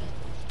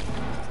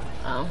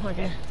 Oh,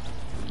 okay.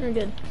 You're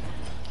good.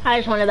 I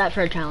just wanted that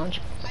for a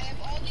challenge. I have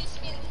all these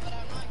skins, but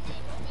I'm not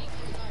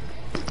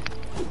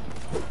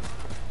good.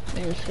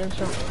 Maybe skins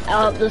don't-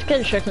 Oh, this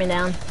kid shook me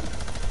down.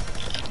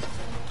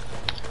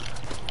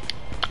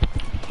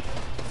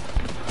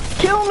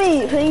 Kill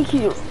me, thank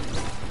you.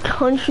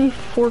 Country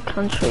for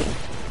country.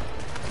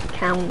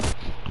 Count.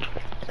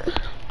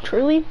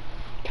 Truly,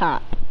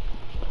 top.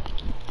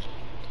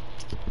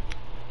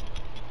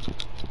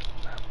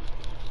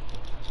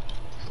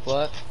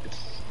 What?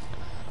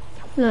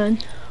 None.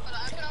 But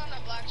I put on a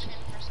black skin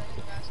for a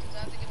second, guys, because I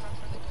have to get my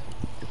friend good.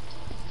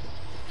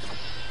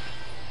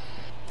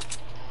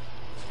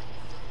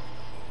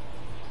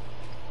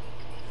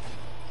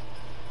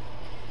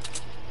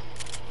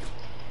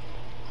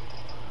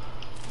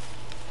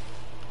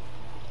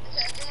 Okay,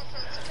 I get my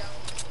friend sit down.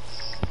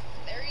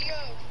 There you go.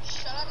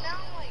 Shut up now,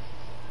 like.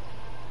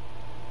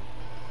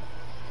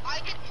 I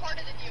get part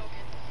of the deal,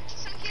 kid.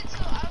 Some kids, so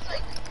I was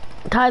like,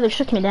 Tyler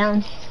shook me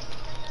down.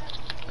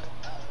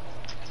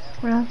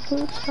 Well,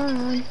 it's fine.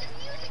 the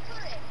music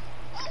for it.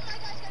 Oh my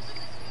gosh, guys, look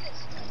at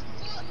this.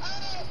 Foot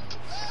up,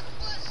 left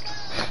foot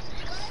side,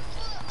 right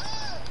foot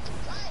up,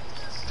 right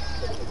foot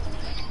side,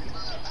 right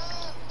foot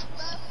up,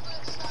 left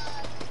foot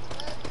side,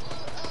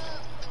 left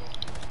foot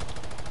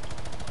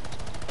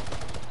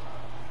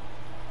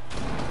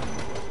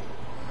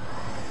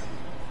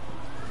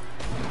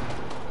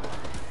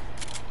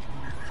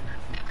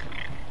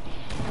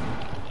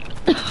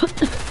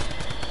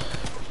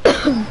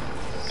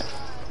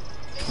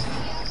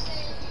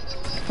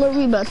What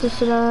we about to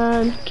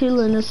decide?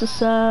 Killing us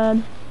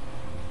aside.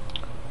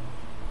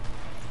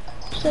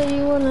 Say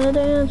you wanna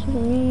dance with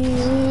me.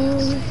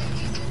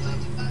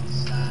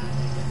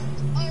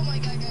 Oh my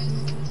god, guys.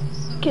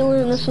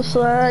 Killing us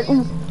aside.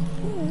 Can't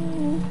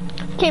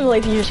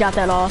believe you just got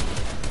that off.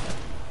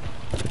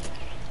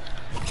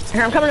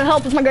 Here, I'm coming to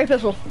help with my great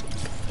pistol.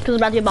 Cause I'm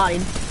about to get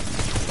bodied.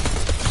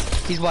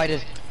 He's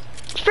whited.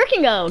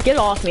 Freaking go! Get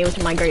off me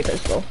with my great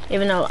pistol.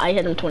 Even though I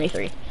hit him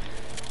 23.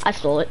 I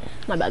stole it.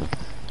 My bad.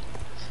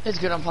 It's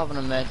good, I'm popping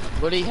a med.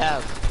 What do he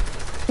have?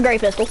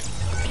 Great pistol.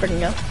 Freaking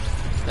go.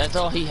 That's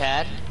all he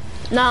had?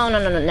 No.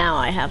 Now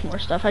I have more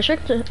stuff. I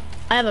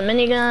have a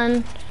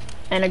minigun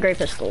and a great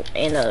pistol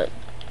and a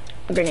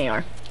green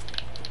AR.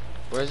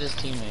 Where's his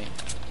teammate?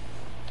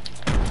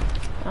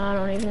 I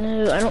don't even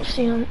know. I don't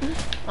see him.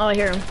 Oh, I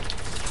hear him.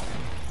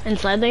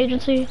 Inside the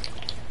agency.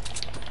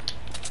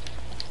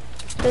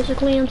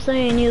 Basically, I'm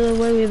saying either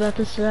way we about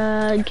to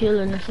decide.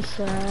 Killing us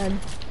aside.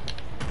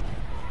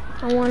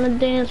 I wanna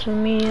dance with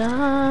me.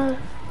 I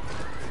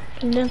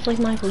can dance like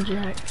Michael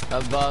Jack.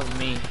 Above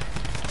me.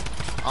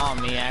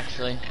 On me,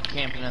 actually.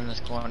 Camping in this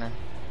corner.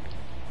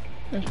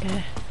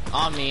 Okay.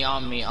 On me.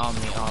 I'm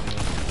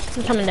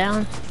coming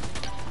down.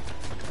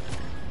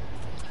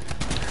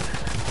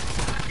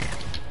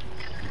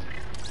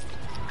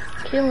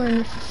 Killing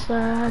this is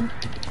sad.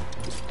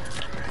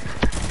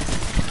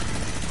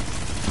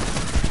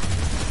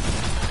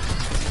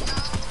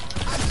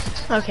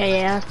 Okay,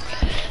 yeah.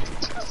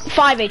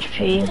 5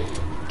 HP.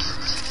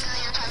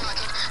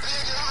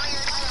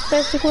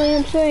 Basically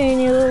insane,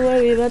 either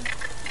way, but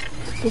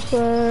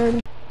decide.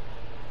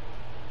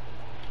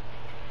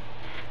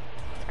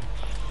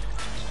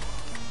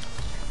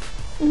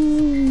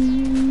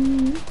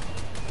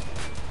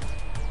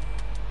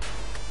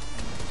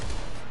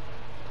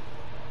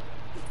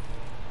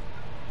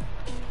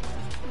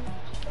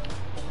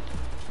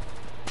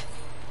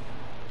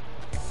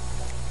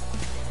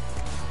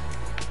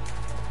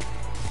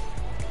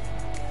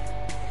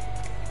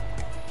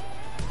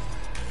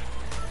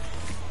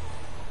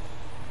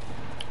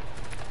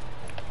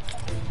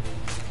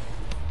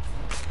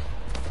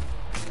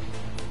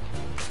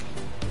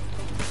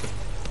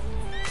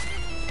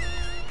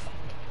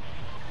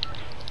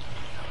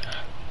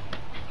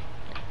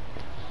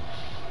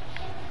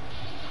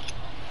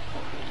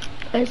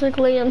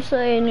 Basically, I'm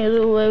saying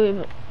either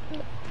way.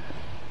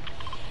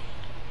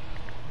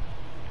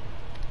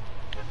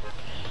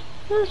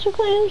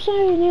 Basically, I'm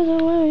saying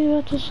either way. We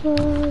got to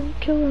start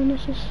killing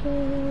this is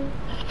sad.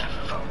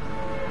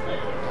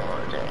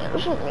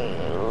 Dance for me.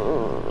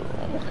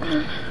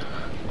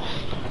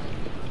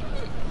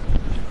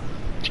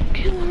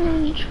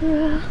 Killing the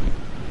trap.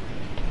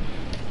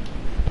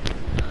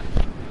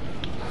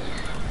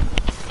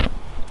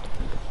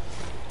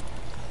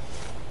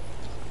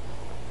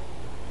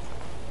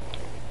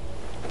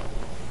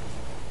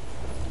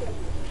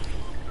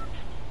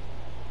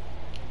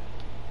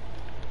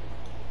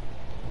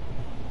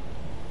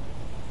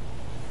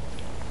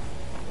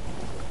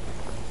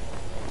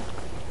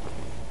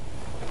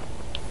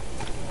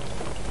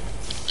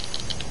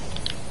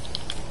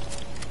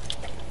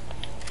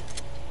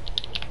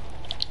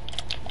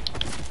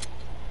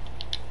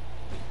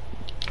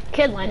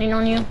 Kid landing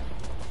on you.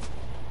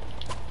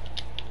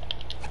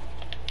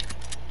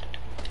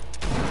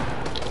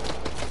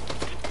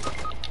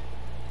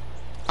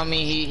 I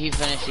mean, he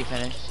finished,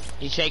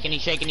 He's shaking.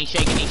 Let's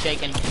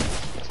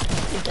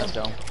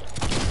go.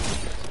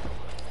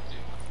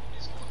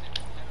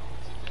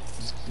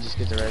 Just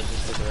get the res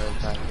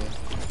back here.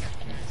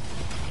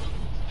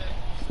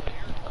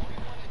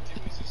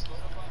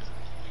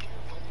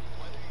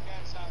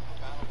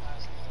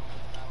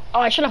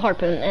 Oh, I should have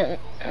harpooned it.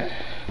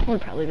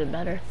 Would probably been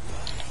better.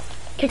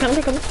 Okay, come.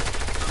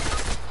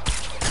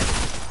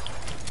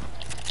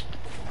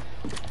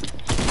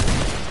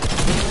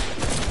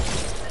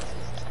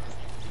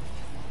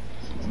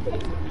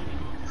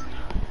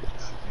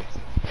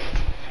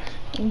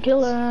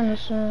 Killer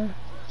Anderson.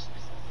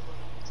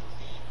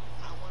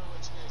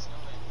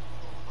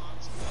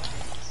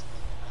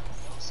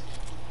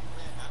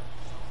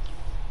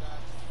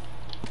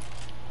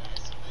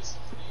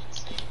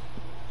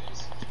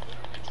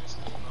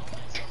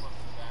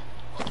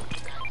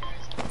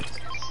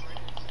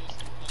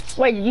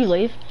 Wait, did you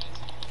leave?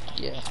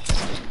 Yeah.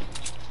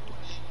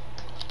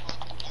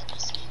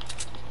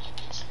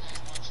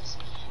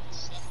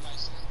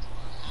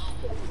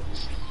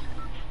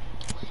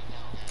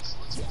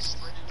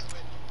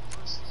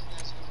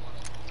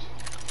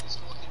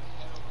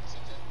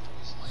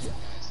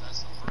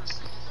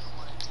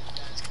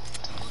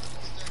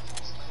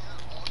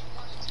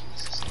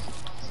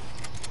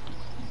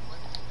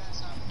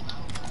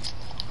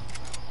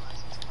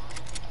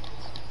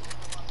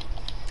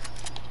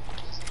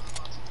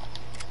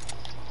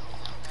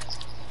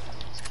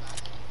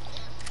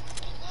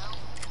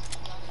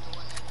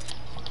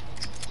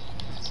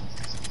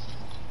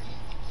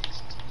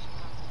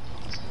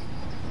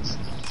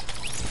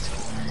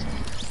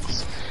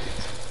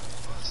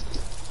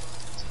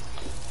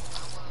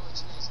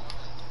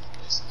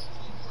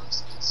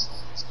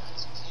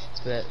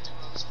 Bet.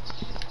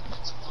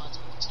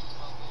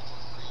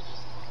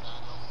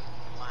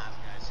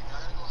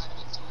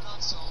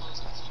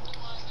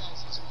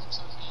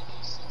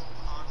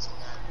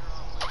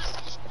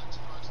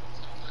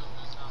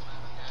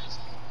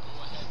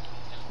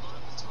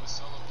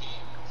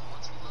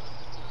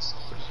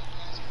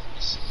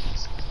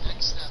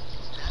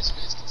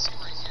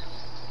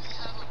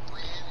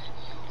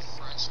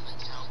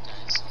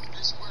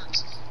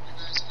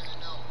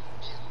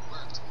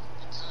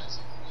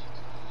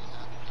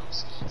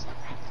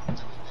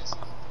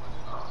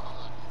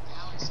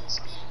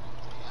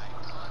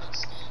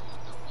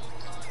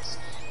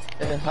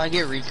 If I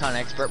get recon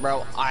expert,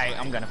 bro,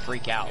 I'm gonna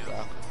freak out,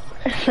 bro.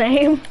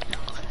 Same.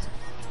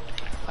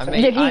 I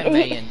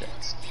may end it.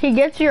 He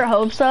gets your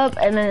hopes up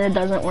and then it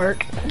doesn't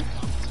work.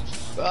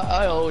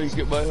 I always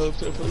get my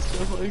hopes up on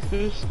stuff like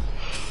this.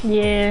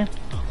 Yeah.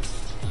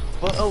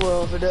 But oh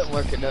well, if it doesn't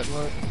work, it doesn't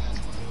work.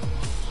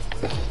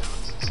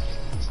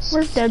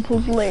 Where's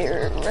Deadpool's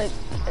lair? Right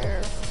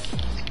there.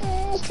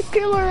 Oh, it's a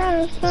killer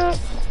ass.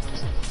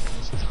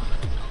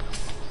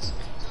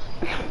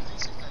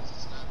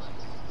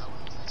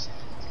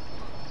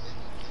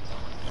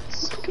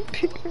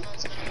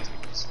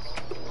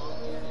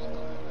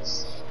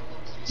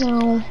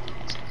 No.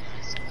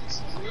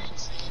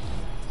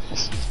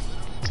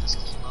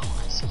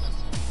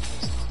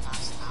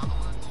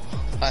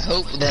 I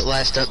hope that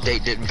last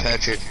update didn't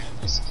patch it.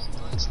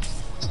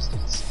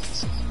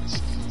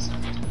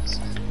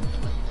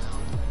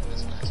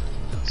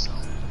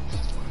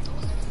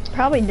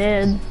 Probably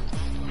did.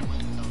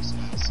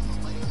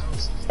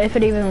 If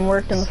it even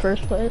worked in the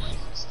first place.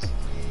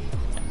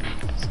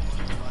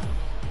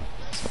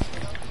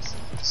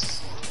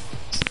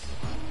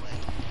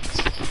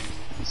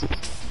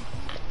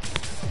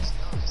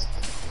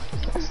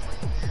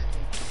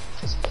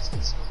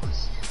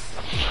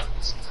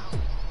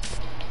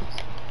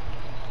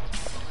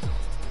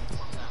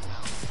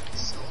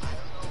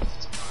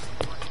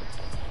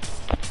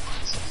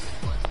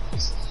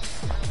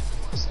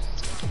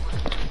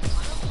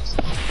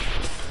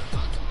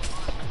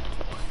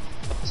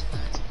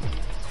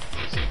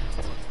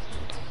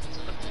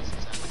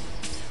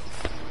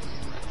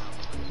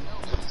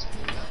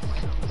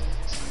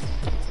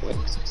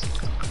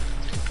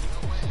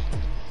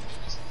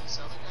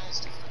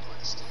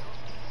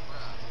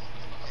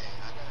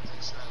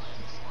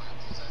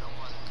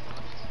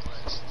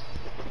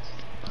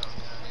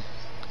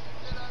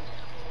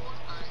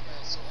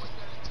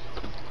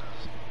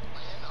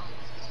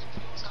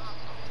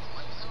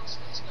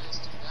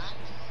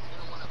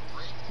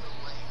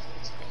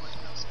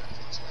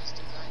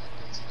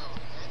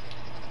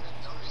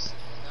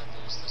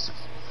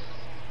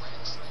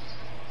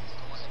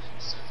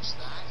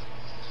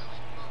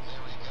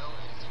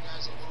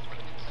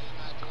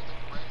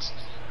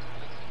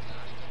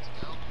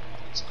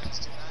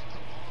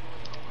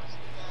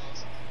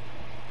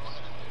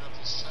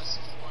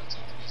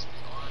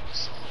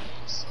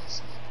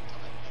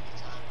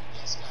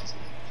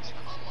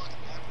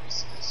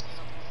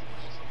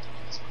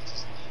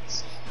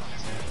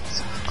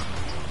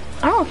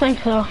 I don't think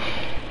so.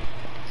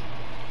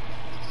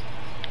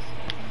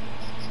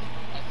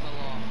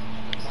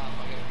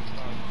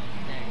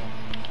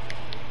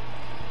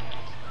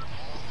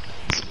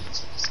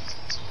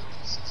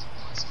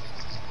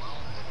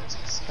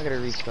 I gotta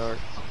restart.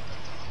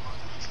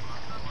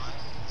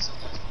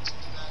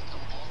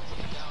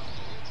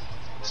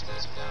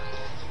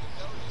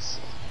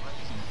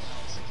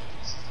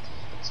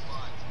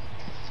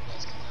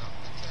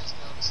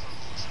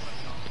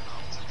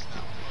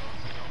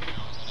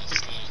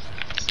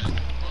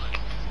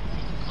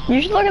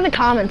 You should look at the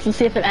comments and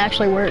see if it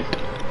actually worked.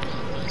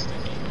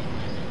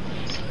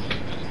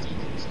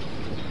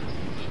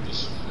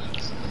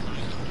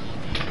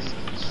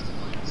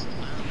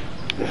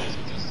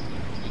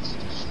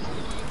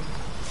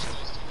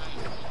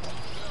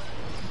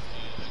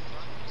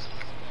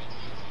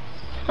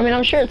 I mean,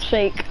 I'm sure it's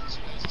fake.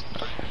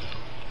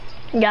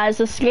 Guys,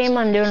 this game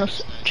I'm doing a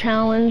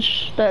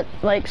challenge that,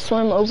 like,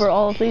 swim over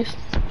all of these.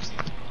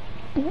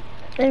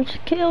 It's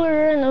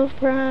killer and of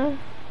pressure.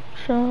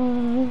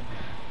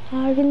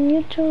 I can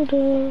get your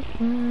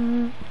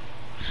definition.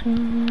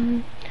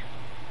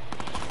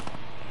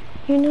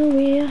 You know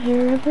we are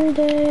here every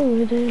day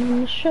with it. I'm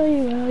gonna show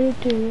you how you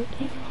do it.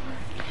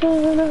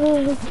 Foot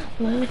up,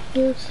 left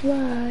foot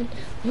slide,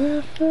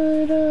 left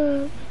foot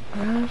up,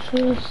 right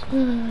foot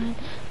slide.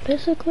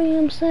 Basically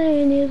I'm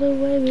saying either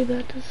way we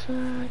about to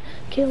decide.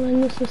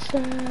 Killing this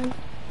aside.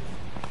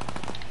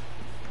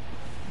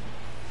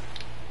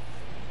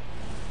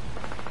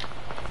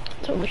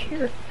 It's over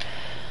here.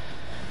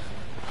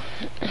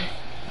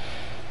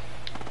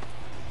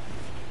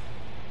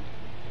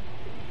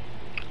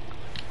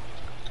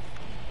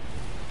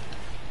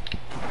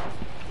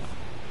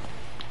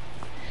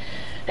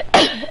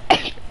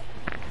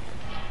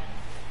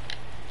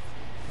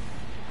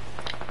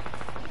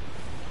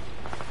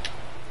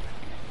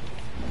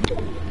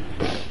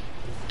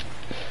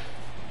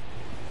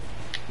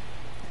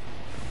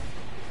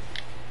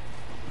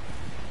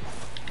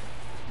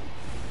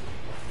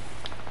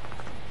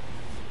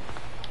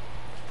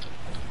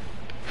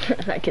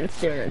 That kid's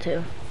doing it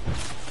too.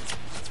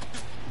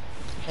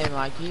 Hey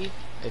Mikey,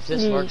 if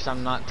this works,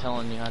 I'm not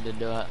telling you how to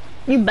do it.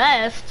 You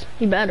best.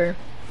 You better.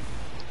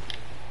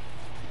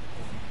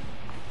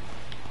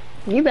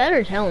 You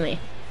better tell me.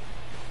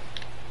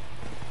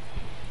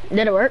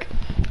 Did it work?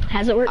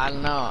 Has it worked? I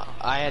don't know.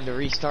 I had to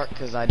restart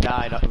because I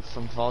died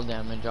from fall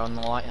damage on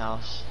the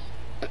lighthouse.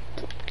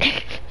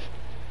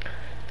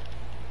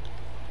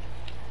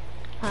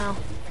 Wow.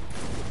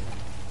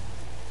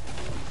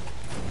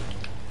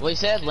 Well, he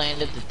said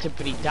land at the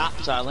tippity top,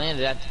 so I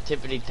landed at the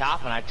tippity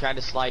top, and I tried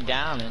to slide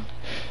down and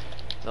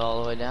fell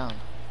all the way down.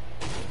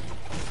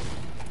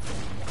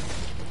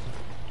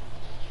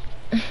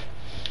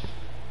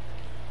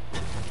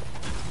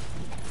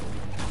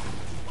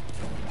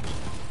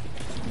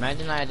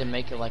 Imagine I had to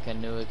make it like a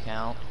new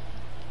account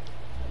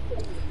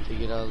to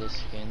get all the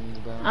skins,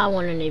 bro. I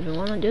wouldn't even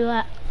want to do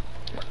that.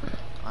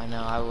 I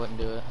know, I wouldn't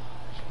do it.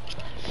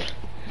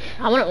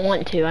 I wouldn't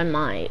want to. I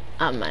might,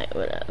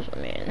 whatever. I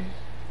mean,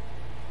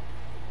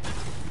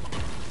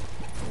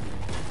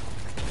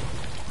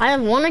 I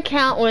have one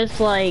account with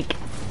like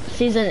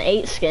season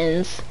 8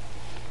 skins,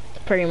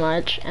 pretty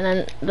much, and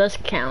then this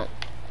account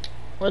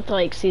with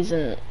like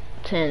season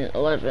 10,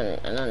 11,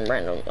 and then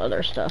random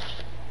other stuff.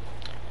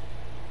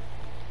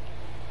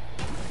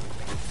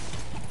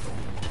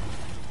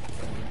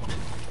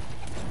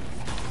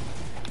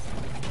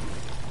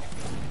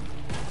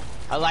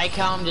 I like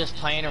how I'm just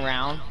playing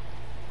around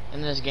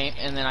in this game,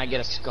 and then I get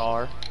a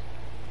scar.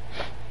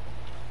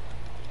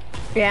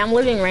 Yeah, I'm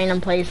looting random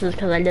places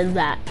because I did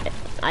that.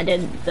 I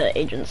did the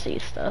agency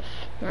stuff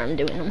where I'm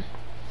doing them.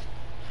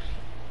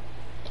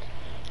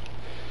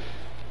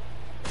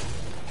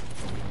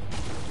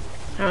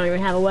 I don't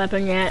even have a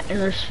weapon yet, and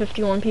there's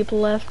 51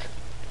 people left.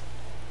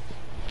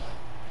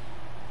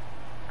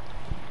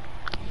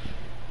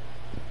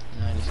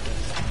 No, I just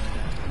got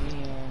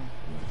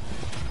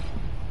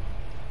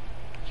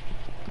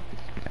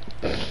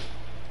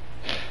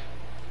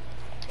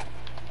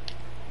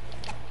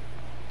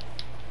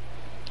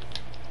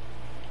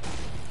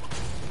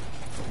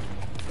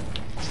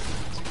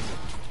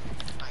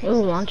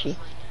Ooh, launchy.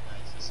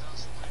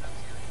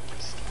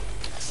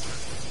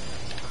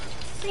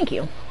 Thank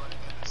you.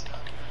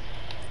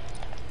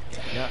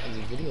 no,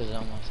 the video's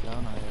almost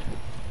done already.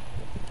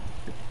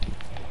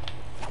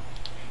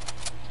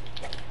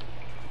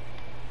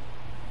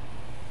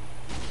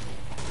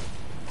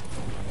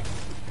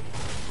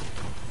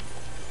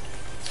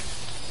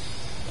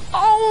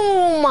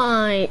 Oh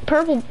my,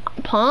 purple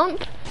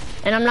pump?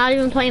 And I'm not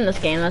even playing this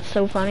game, that's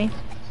so funny.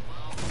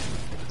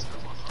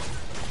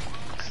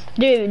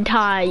 Dude,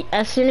 Ty,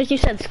 as soon as you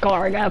said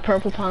Scar, I got a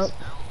purple pump.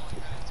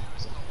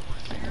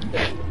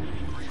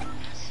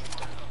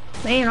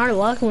 Man, our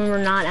luck when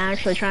we're not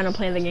actually trying to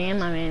play the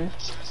game, I mean.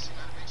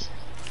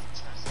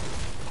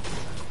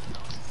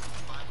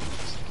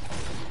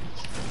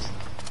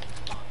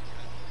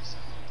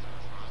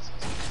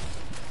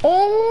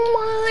 Oh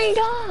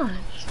my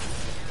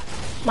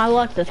gosh. My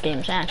luck this game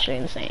is actually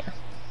insane.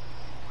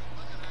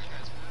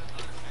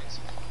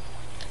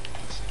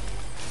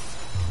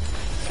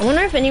 I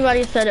wonder if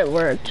anybody said it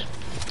worked.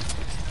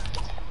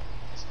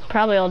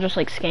 Probably all just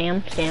like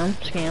scam.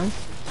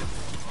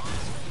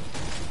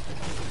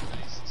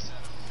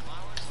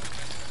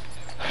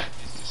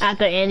 At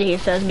the end he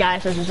says,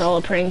 guys, this is all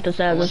a prank, this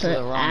doesn't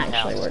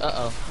actually work.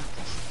 Uh-oh.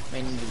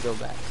 May need to go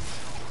back.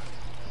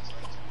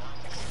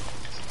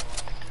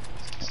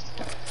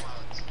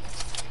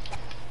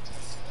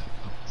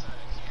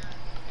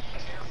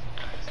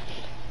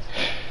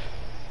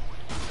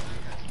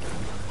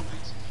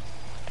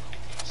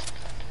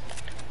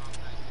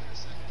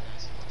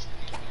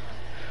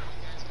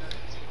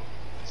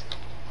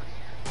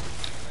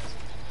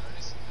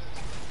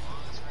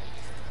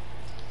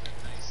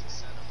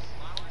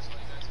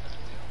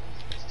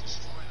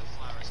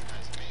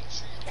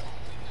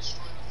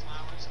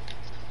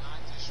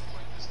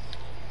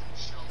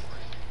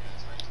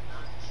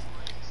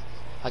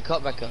 I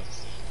caught back up.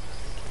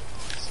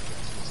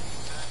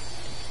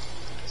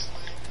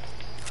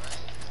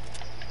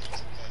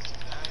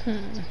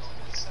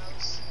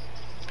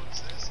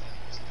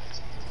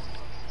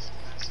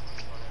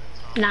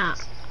 Nah.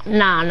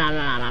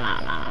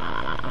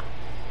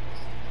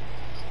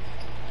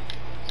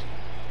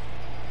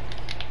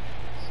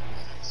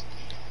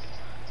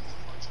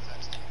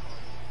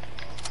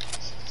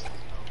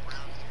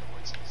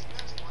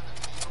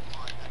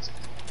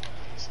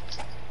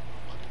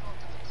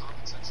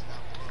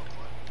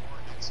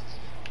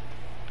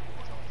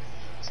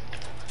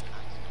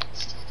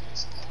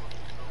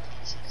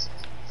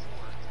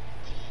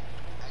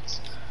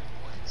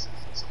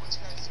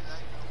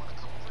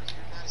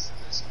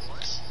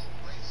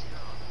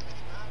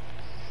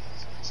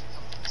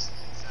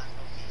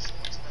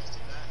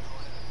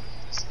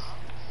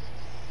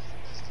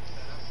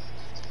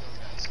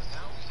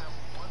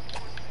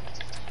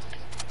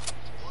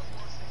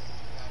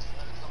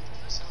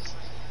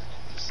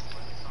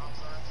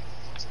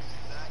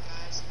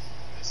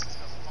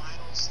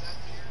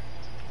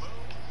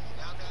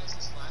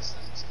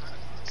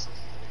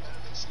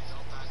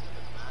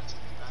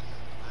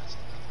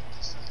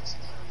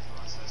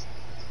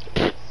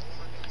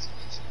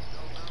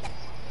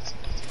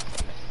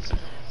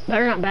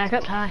 Better not back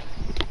up, Ty.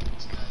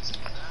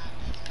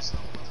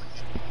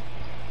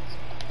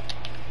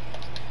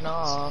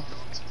 No.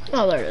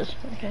 Oh, there it is.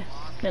 Okay.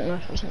 Didn't know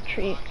if it was a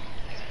tree.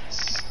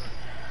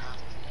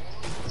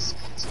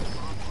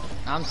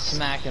 I'm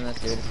smacking this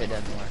dude if it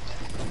doesn't work.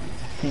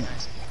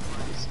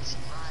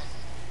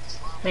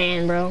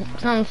 Man, bro.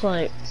 Sounds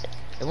like...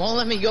 It won't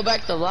let me go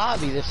back to the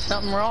lobby. There's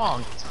something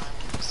wrong.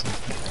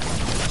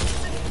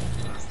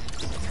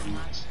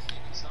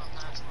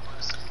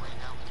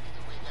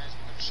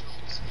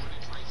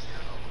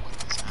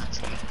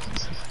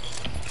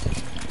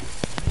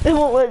 It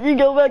won't let you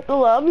go back to the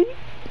lobby?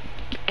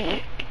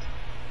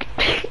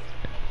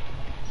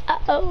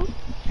 Uh-oh.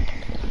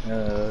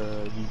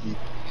 GG.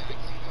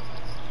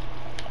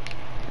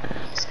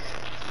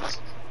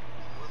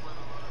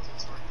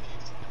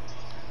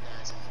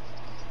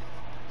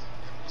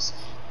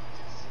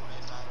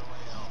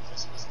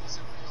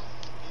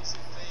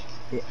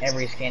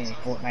 Every skin in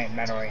Fortnite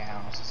Battle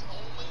Royale.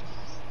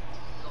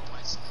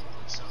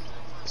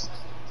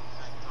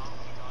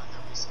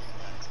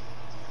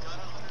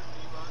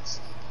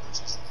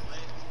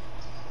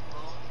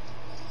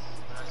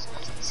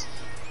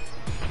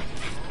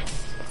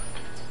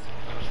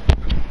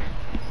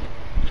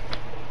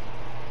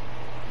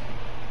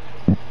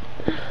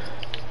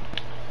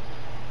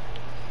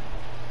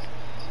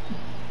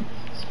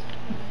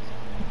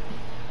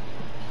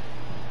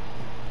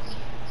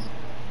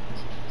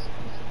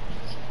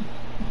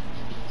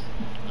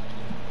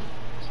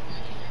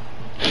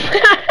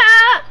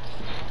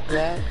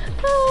 that?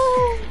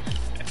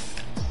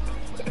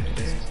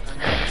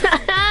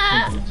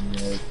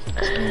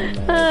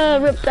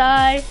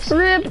 Riptide.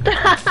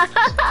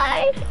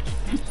 Riptide.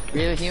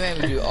 Really? He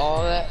made me do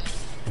all that?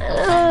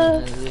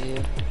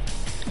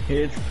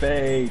 It's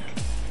fake.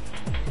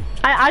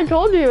 I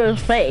told you it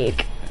was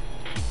fake.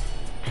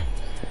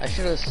 I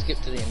should have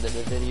skipped to the end of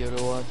the video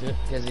to watch it,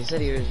 because he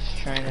said he was just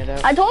trying it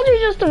out. I told you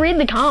just to read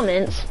the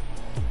comments.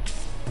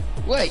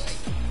 Wait!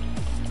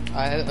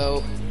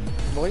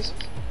 Boys?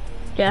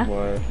 Yeah?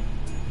 What?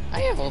 I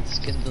have all the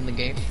skins in the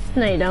game.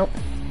 No, you don't.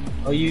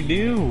 Oh, you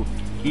do.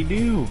 You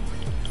do.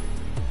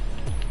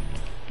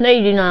 No,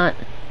 you do not.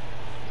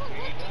 What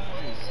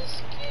is this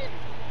skin?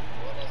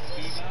 What is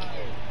this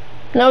skin?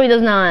 No, he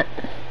does not.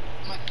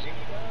 He's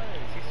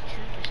a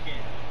trooper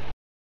skin.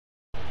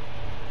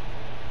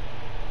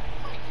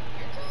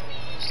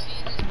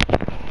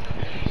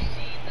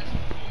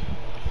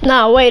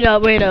 No, wait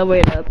up.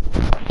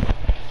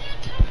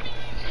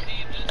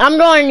 I'm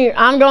going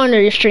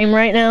to your stream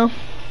right now.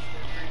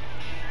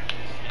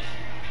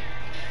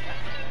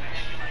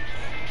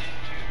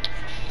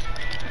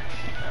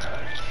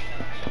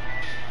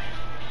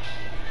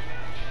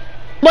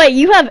 Wait,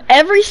 you have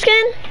every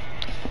skin?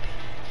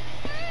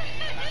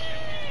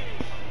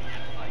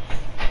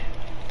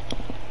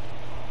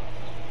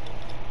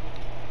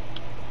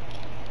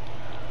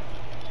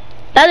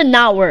 That did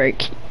not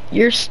work.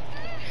 You're. I've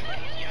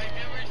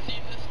never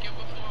seen this skin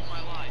before in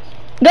my life.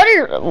 Go to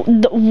your.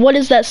 What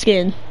is that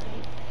skin?